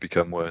or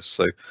become worse.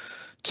 So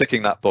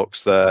ticking that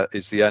box there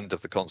is the end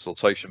of the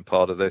consultation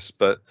part of this,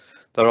 but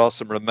there are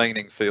some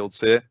remaining fields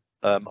here.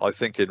 I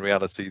think in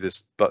reality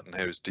this button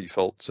here is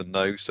default to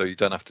no, so you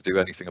don't have to do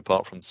anything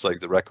apart from save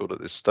the record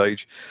at this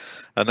stage,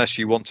 unless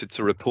you wanted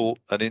to report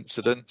an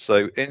incident.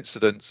 So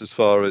incidents, as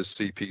far as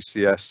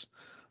CPCS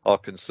are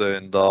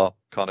concerned, are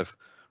kind of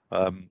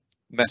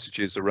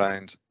messages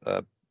around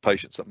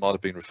patients that might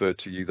have been referred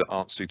to you that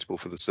aren't suitable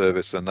for the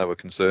service and there were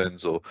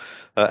concerns, or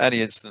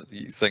any incident that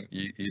you think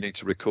you need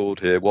to record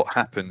here. What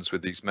happens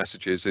with these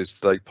messages is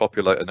they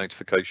populate a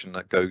notification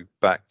that go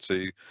back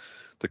to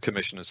the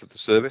commissioners of the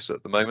service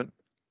at the moment.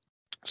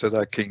 So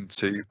they're keen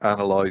to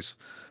analyse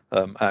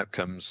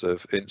outcomes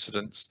of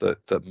incidents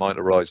that might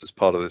arise as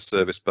part of this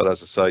service. But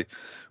as I say,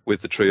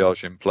 with the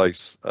triage in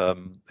place,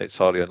 it's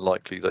highly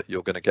unlikely that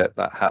you're going to get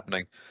that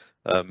happening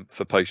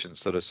for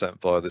patients that are sent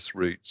via this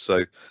route.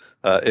 So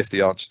if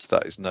the answer to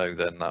that is no,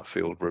 then that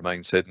field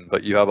remains hidden.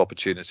 But you have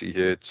opportunity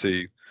here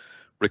to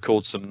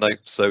record some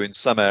notes. So in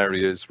some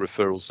areas,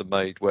 referrals are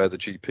made where the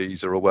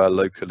GPs are aware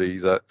locally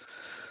that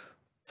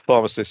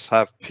pharmacists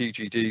have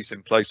PGDs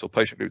in place, or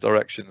patient group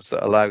directions,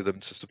 that allow them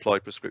to supply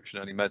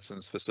prescription-only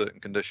medicines for certain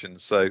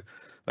conditions. So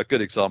a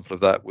good example of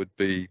that would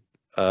be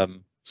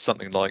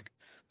something like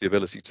the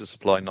ability to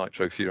supply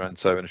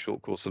nitrofurantoin in a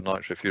short course of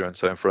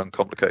nitrofurantoin for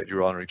uncomplicated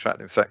urinary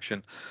tract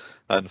infection,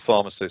 and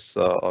pharmacists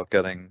are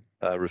getting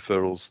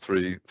referrals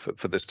through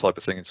for this type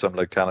of thing in some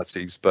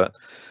localities. But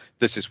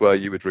this is where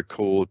you would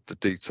record the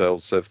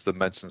details of the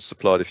medicines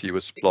supplied if you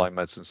were supplying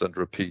medicines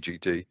under a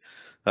PGD.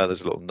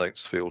 There's a little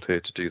notes field here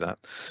to do that.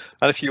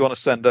 And if you want to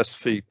send us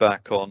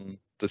feedback on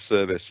the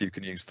service, you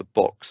can use the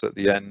box at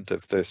the end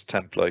of this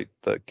template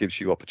that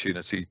gives you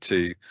opportunity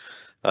to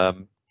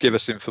give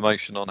us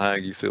information on how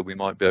you feel we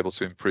might be able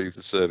to improve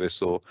the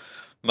service or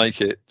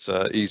make it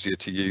easier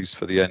to use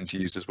for the end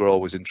users. We're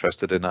always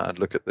interested in that and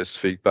look at this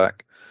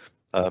feedback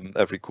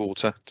every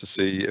quarter to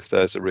see if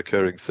there's a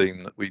recurring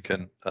theme that we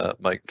can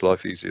make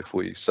life easier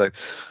for you. So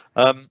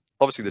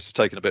obviously this has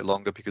taken a bit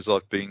longer because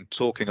I've been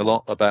talking a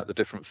lot about the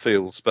different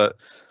fields, but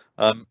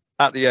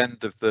at the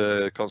end of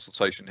the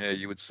consultation here,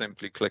 you would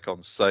simply click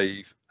on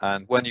save,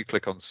 and when you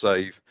click on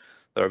save,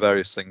 there are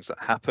various things that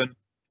happen.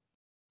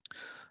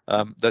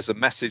 There's a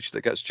message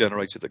that gets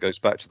generated that goes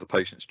back to the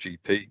patient's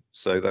GP.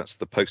 So that's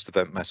the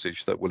post-event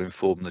message that will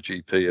inform the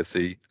GP of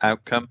the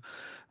outcome.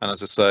 And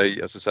as I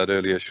said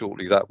earlier,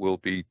 shortly that will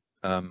be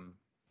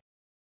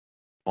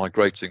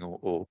migrating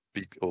or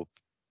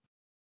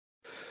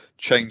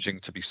changing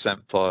to be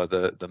sent via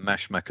the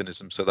mesh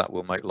mechanism. So that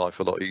will make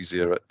life a lot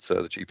easier at the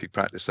GP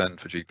practice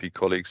end for GP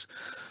colleagues.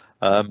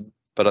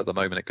 But at the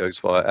moment it goes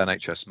via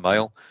NHS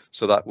mail,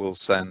 so that will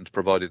send,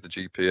 provided the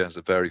GP has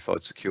a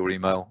verified secure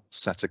email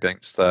set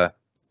against their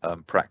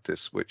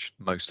practice, which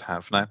most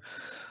have now.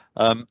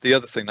 The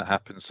other thing that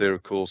happens here,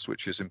 of course,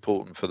 which is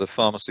important for the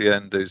pharmacy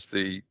end, is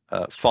the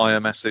fire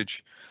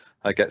message.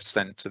 gets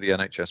sent to the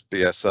NHS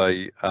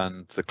BSA,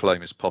 and the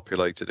claim is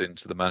populated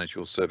into the Manage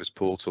Your Service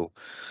portal.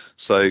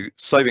 So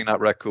saving that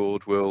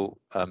record will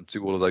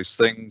do all of those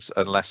things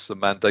unless the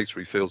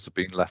mandatory fields have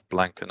been left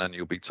blank, and then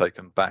you'll be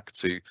taken back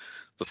to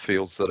the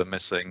fields that are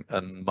missing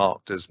and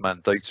marked as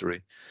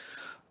mandatory.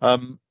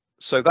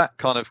 So that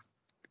kind of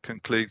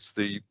concludes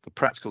the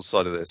practical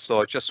side of this.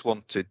 So I just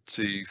wanted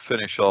to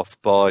finish off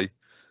by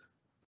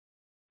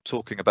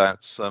talking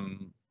about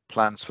some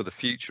plans for the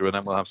future, and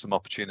then we'll have some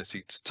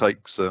opportunity to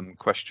take some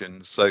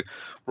questions. So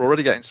we're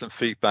already getting some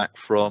feedback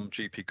from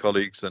GP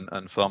colleagues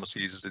and pharmacy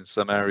users in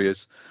some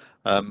areas,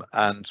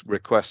 and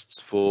requests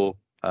for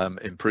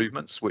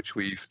improvements, which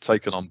we've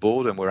taken on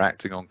board and we're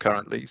acting on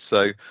currently.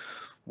 So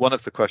one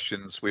of the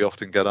questions we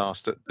often get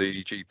asked at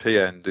the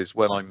GP end is,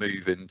 when I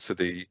move into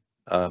the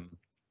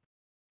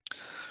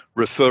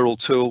referral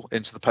tool,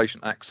 into the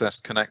Patient Access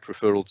Connect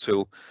referral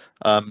tool,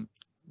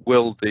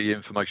 will the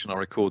information I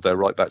record there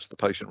write back to the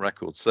patient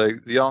record? So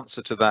the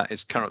answer to that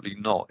is currently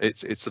not.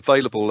 It's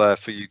available there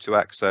for you to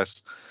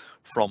access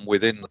from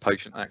within the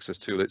patient access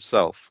tool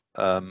itself,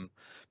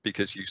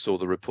 because you saw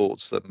the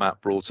reports that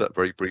Matt brought up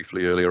very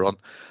briefly earlier on.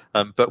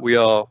 But we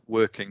are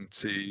working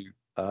to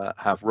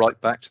have write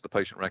back to the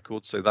patient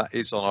record, so that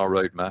is on our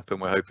roadmap, and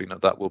we're hoping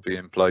that that will be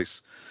in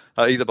place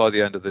either by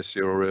the end of this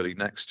year or early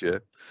next year.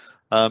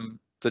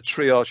 The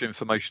triage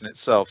information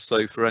itself,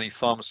 so for any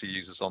pharmacy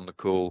users on the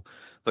call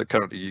that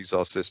currently use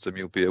our system,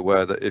 you'll be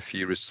aware that if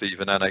you receive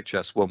an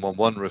NHS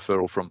 111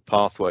 referral from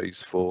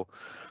Pathways for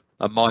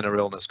a minor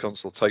illness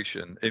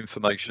consultation,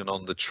 information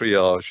on the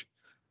triage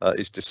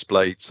is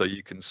displayed, so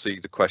you can see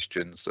the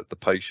questions that the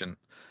patient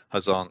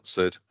has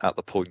answered at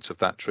the point of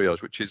that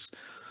triage, which is,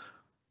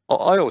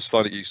 I always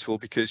find it useful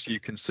because you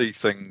can see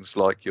things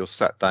like you're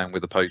sat down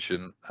with a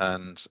patient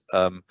and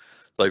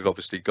they've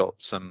obviously got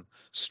some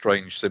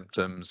strange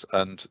symptoms,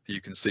 and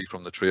you can see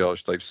from the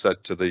triage they've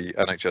said to the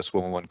NHS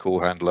 111 call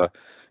handler,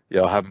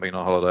 yeah, I haven't been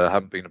on holiday, I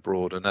haven't been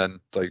abroad, and then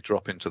they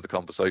drop into the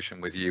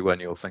conversation with you when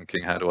you're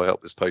thinking, how do I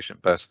help this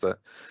patient best? That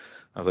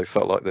they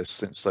felt like this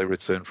since they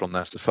returned from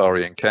their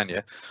safari in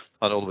Kenya,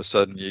 and all of a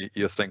sudden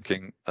you're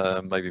thinking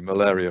maybe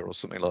malaria or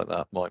something like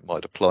that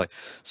might apply.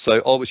 So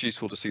always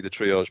useful to see the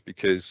triage,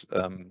 because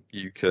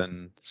you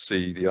can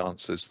see the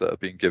answers that are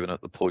being given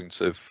at the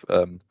point of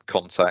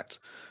contact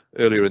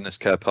earlier in this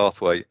care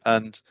pathway,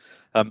 and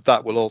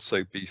that will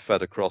also be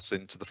fed across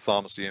into the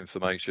pharmacy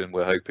information.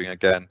 We're hoping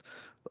again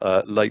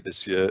late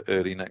this year,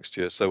 early next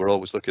year. So we're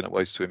always looking at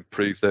ways to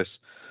improve this.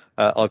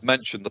 I've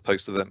mentioned the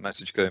post-event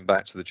message going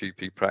back to the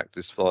GP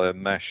practice via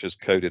mesh as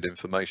coded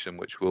information,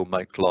 which will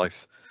make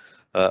life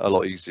a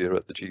lot easier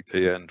at the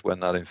GP end when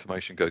that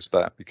information goes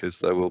back, because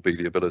there will be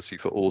the ability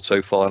for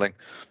auto filing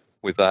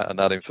with that, and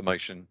that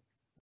information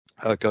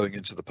going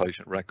into the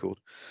patient record.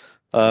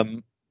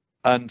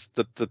 And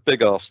the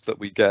big ask that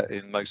we get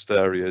in most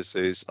areas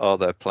is, are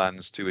there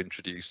plans to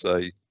introduce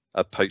a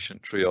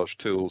patient triage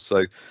tool?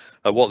 So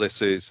what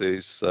this is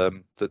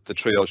the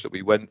triage that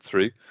we went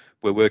through.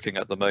 We're working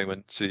at the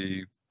moment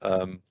to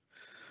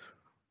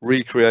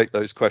recreate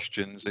those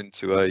questions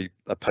into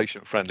a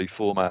patient-friendly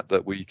format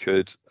that we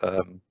could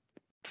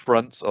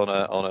front on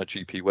a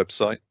GP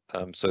website,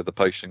 so the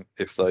patient,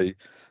 if they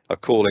are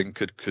calling,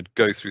 could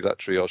go through that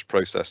triage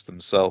process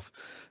themselves,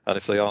 and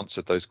if they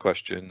answered those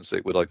questions,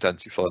 it would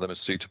identify them as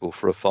suitable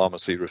for a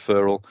pharmacy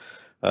referral.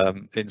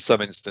 In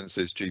some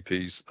instances,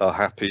 GPs are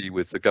happy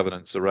with the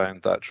governance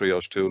around that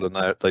triage tool,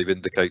 and they've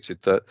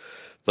indicated that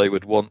they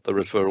would want the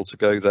referral to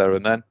go there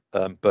and then,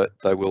 but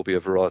there will be a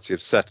variety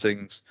of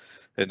settings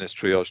in this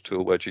triage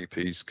tool where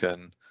GPs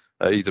can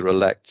either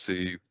elect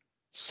to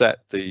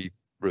set the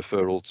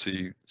referral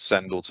to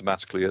send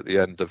automatically at the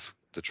end of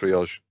the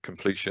triage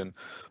completion,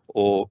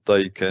 or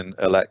they can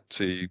elect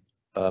to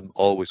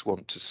always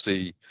want to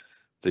see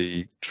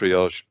the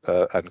triage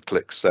and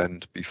click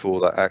send before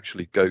that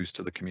actually goes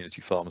to the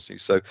community pharmacy.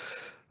 So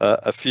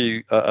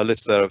a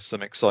list there of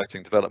some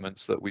exciting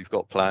developments that we've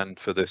got planned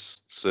for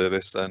this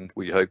service, and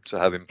we hope to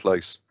have in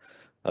place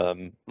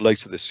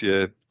later this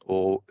year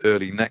or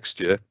early next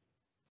year.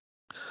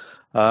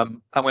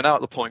 And we're now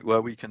at the point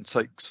where we can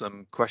take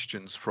some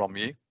questions from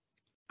you,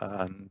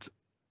 and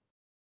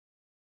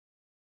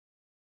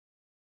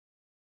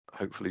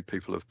hopefully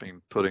people have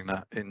been putting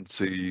that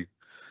into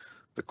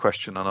the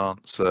question and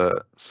answer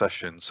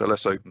session. So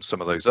let's open some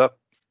of those up.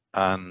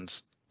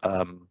 And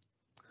can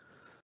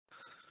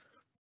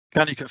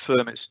you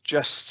confirm it's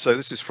just, so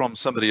this is from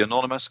somebody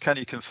anonymous, can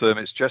you confirm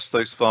it's just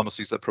those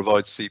pharmacies that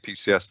provide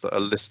CPCS that are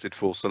listed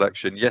for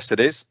selection? Yes, it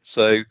is.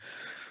 So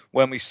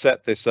when we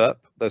set this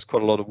up, there's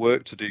quite a lot of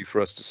work to do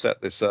for us to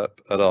set this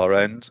up at our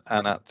end,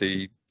 and at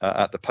the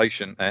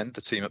patient end.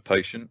 The team at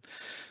patient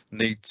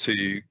need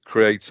to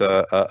create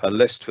a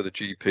list for the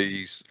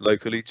GPs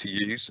locally to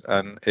use,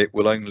 and it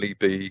will only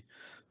be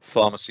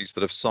pharmacies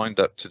that have signed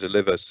up to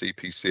deliver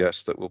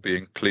CPCS that will be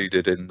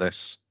included in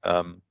this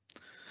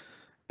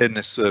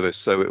service.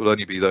 So it will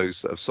only be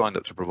those that have signed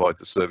up to provide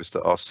the service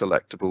that are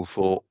selectable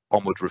for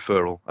onward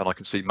referral. And I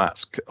can see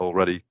Matt's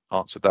already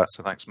answered that,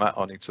 so thanks, Matt.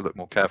 I need to look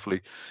more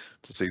carefully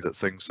to see that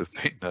things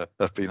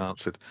have been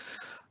answered.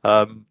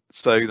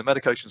 So the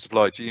medication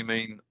supply, do you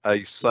mean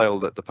a sale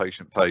that the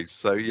patient pays?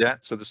 So yeah,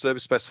 so the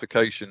service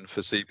specification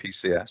for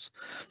CPCS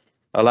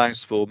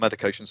allows for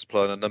medication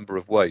supply in a number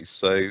of ways.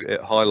 So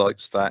it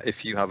highlights that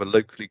if you have a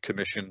locally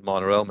commissioned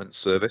minor ailment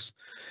service,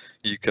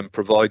 you can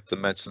provide the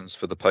medicines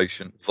for the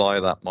patient via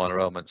that minor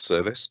ailment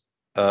service,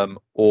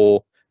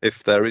 or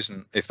if there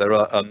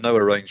are no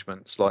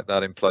arrangements like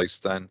that in place,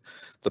 then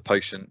the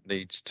patient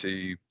needs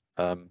to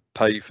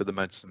pay for the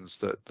medicines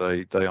that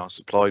they are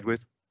supplied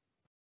with.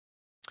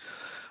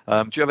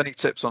 Do you have any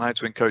tips on how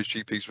to encourage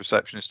GPs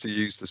receptionists to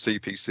use the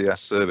CPCS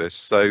service?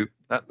 So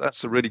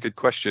that's a really good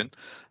question.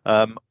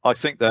 I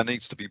think there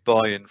needs to be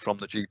buy-in from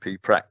the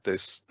GP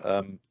practice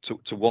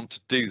to want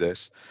to do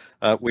this.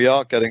 We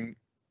are getting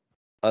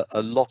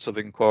a lot of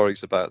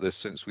inquiries about this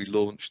since we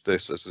launched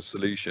this as a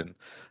solution,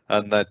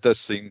 and there does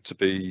seem to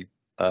be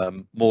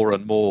more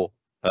and more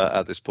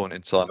at this point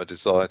in time a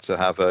desire to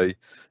have a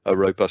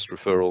robust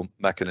referral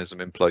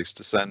mechanism in place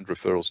to send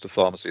referrals to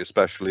pharmacy,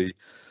 especially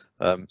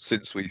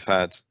since we've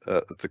had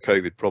the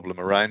COVID problem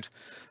around,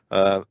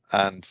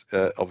 and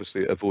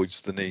obviously it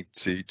avoids the need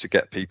to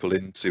get people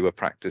into a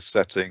practice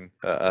setting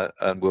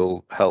and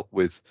will help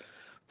with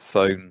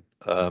phone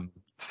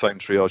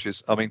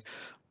triages. I mean,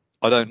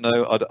 I don't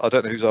know. I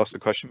don't know who's asked the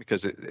question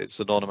because it's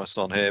anonymous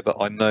on here, but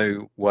I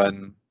know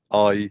when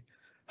I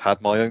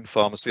had my own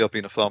pharmacy, I've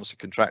been a pharmacy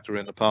contractor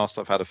in the past.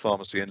 I've had a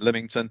pharmacy in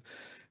Lymington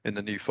in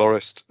the New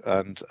Forest,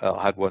 and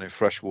I had one in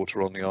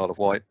Freshwater on the Isle of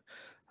Wight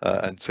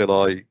until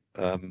I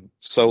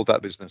sold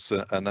that business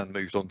and then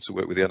moved on to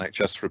work with the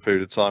NHS for a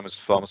period of time as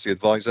a pharmacy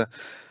advisor.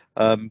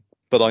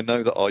 But I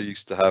know that I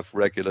used to have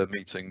regular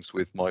meetings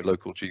with my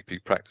local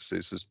GP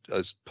practices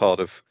as part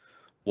of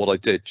what I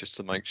did, just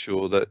to make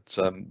sure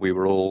that we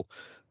were all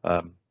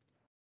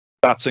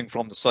batting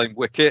from the same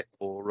wicket.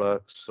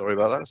 Or sorry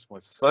about that, it's my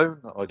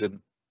phone that I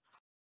didn't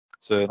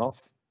turn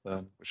off,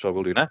 which I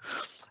will do now.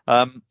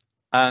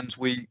 And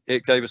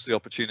it gave us the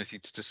opportunity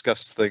to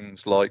discuss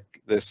things like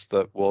this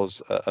that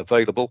was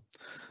available,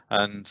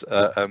 and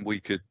we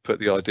could put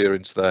the idea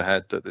into their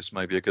head that this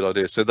may be a good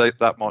idea. So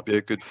that might be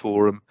a good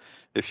forum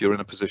if you're in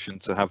a position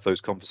to have those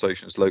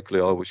conversations locally.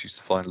 I always used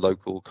to find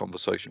local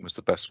conversation was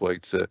the best way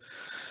to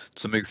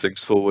move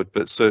things forward,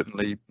 but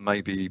certainly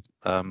maybe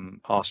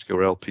ask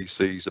your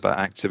LPCs about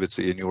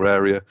activity in your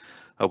area.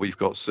 We've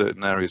got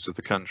certain areas of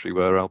the country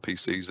where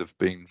LPCs have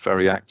been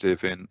very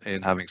active in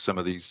having some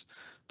of these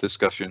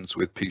discussions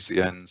with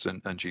PCNs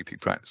and GP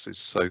practices.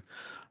 So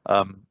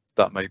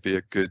that may be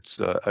a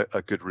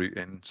good route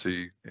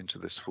into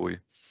this for you.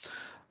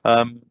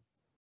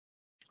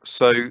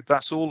 So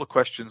that's all the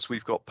questions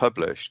we've got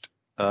published.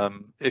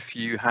 If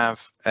you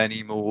have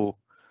any more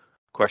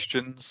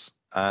questions,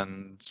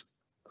 and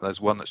there's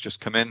one that's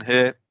just come in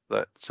here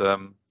that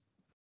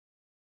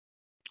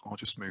I'll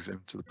just move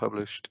into the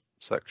published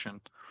section.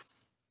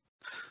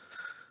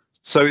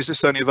 So is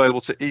this only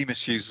available to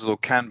EMIS users or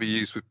can be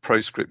used with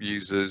proscript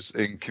users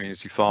in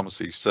community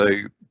pharmacy? So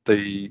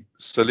the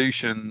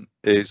solution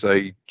is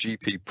a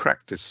GP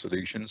practice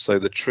solution. So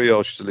the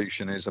triage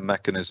solution is a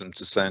mechanism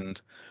to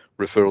send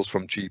referrals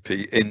from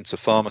GP into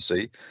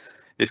pharmacy.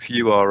 If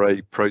you are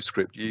a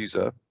proscript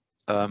user,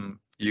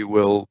 you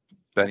will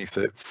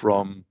benefit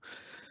from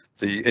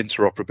the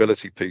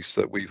interoperability piece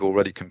that we've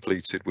already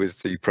completed with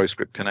the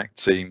Proscript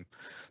Connect team,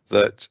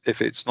 that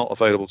if it's not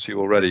available to you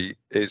already,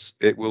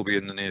 it will be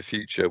in the near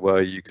future,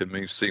 where you can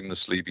move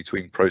seamlessly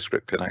between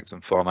Proscript Connect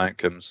and Pharm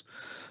Outcomes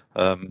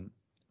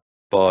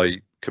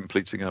by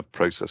completing a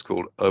process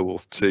called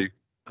OAuth 2,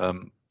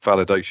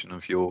 validation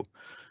of your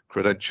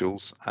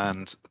credentials,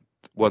 and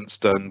once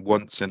done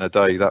once in a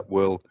day, that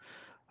will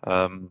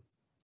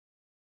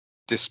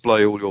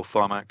display all your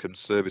Pharm Outcomes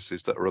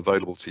services that are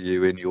available to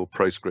you in your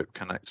Proscript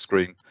Connect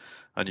screen,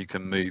 and you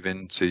can move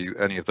into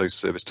any of those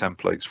service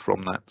templates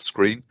from that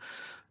screen.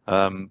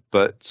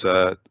 But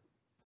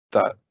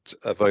that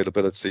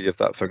availability of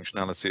that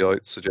functionality, I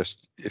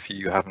suggest, if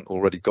you haven't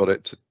already got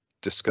it, to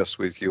discuss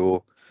with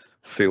your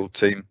field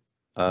team,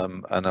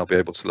 and they'll be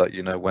able to let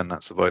you know when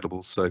that's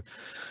available. So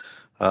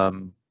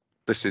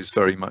this is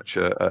very much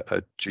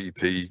a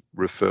GP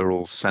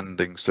referral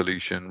sending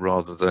solution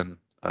rather than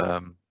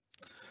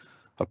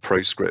a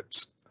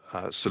proscript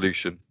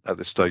solution at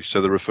this stage.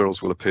 So the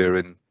referrals will appear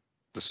in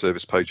the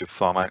service page of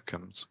Pharm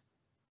Outcomes.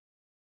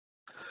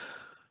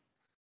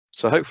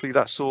 So hopefully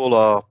that's all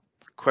our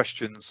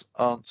questions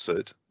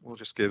answered. We'll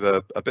just give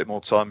a bit more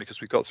time because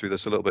we got through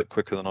this a little bit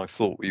quicker than I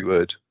thought we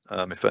would.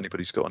 If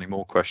anybody's got any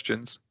more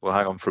questions, we'll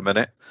hang on for a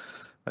minute.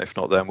 If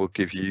not, then we'll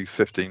give you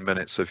 15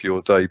 minutes of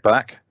your day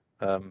back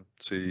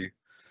to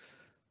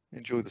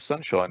enjoy the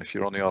sunshine. If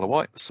you're on the Isle of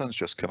Wight, the sun's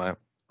just come out.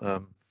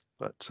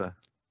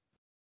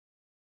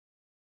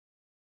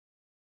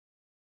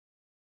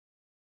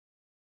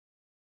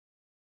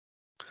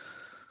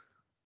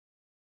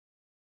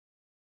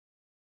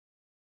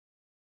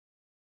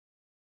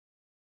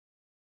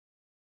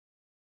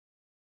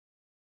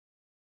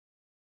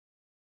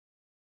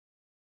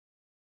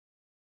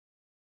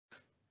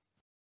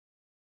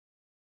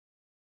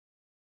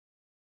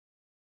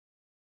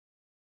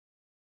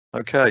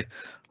 Okay,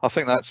 I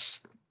think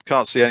that's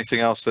can't see anything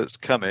else that's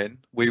come in.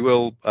 We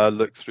will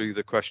look through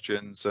the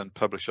questions and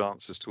publish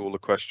answers to all the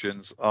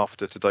questions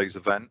after today's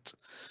event.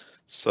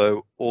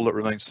 So all that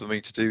remains for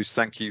me to do is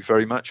thank you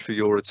very much for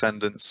your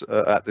attendance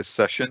at this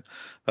session.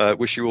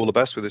 Wish you all the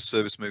best with this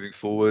service moving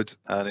forward,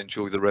 and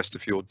enjoy the rest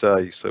of your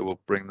day. So we'll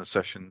bring the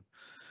session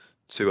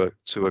to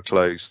a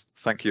close.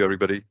 Thank you,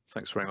 everybody.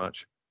 Thanks very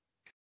much.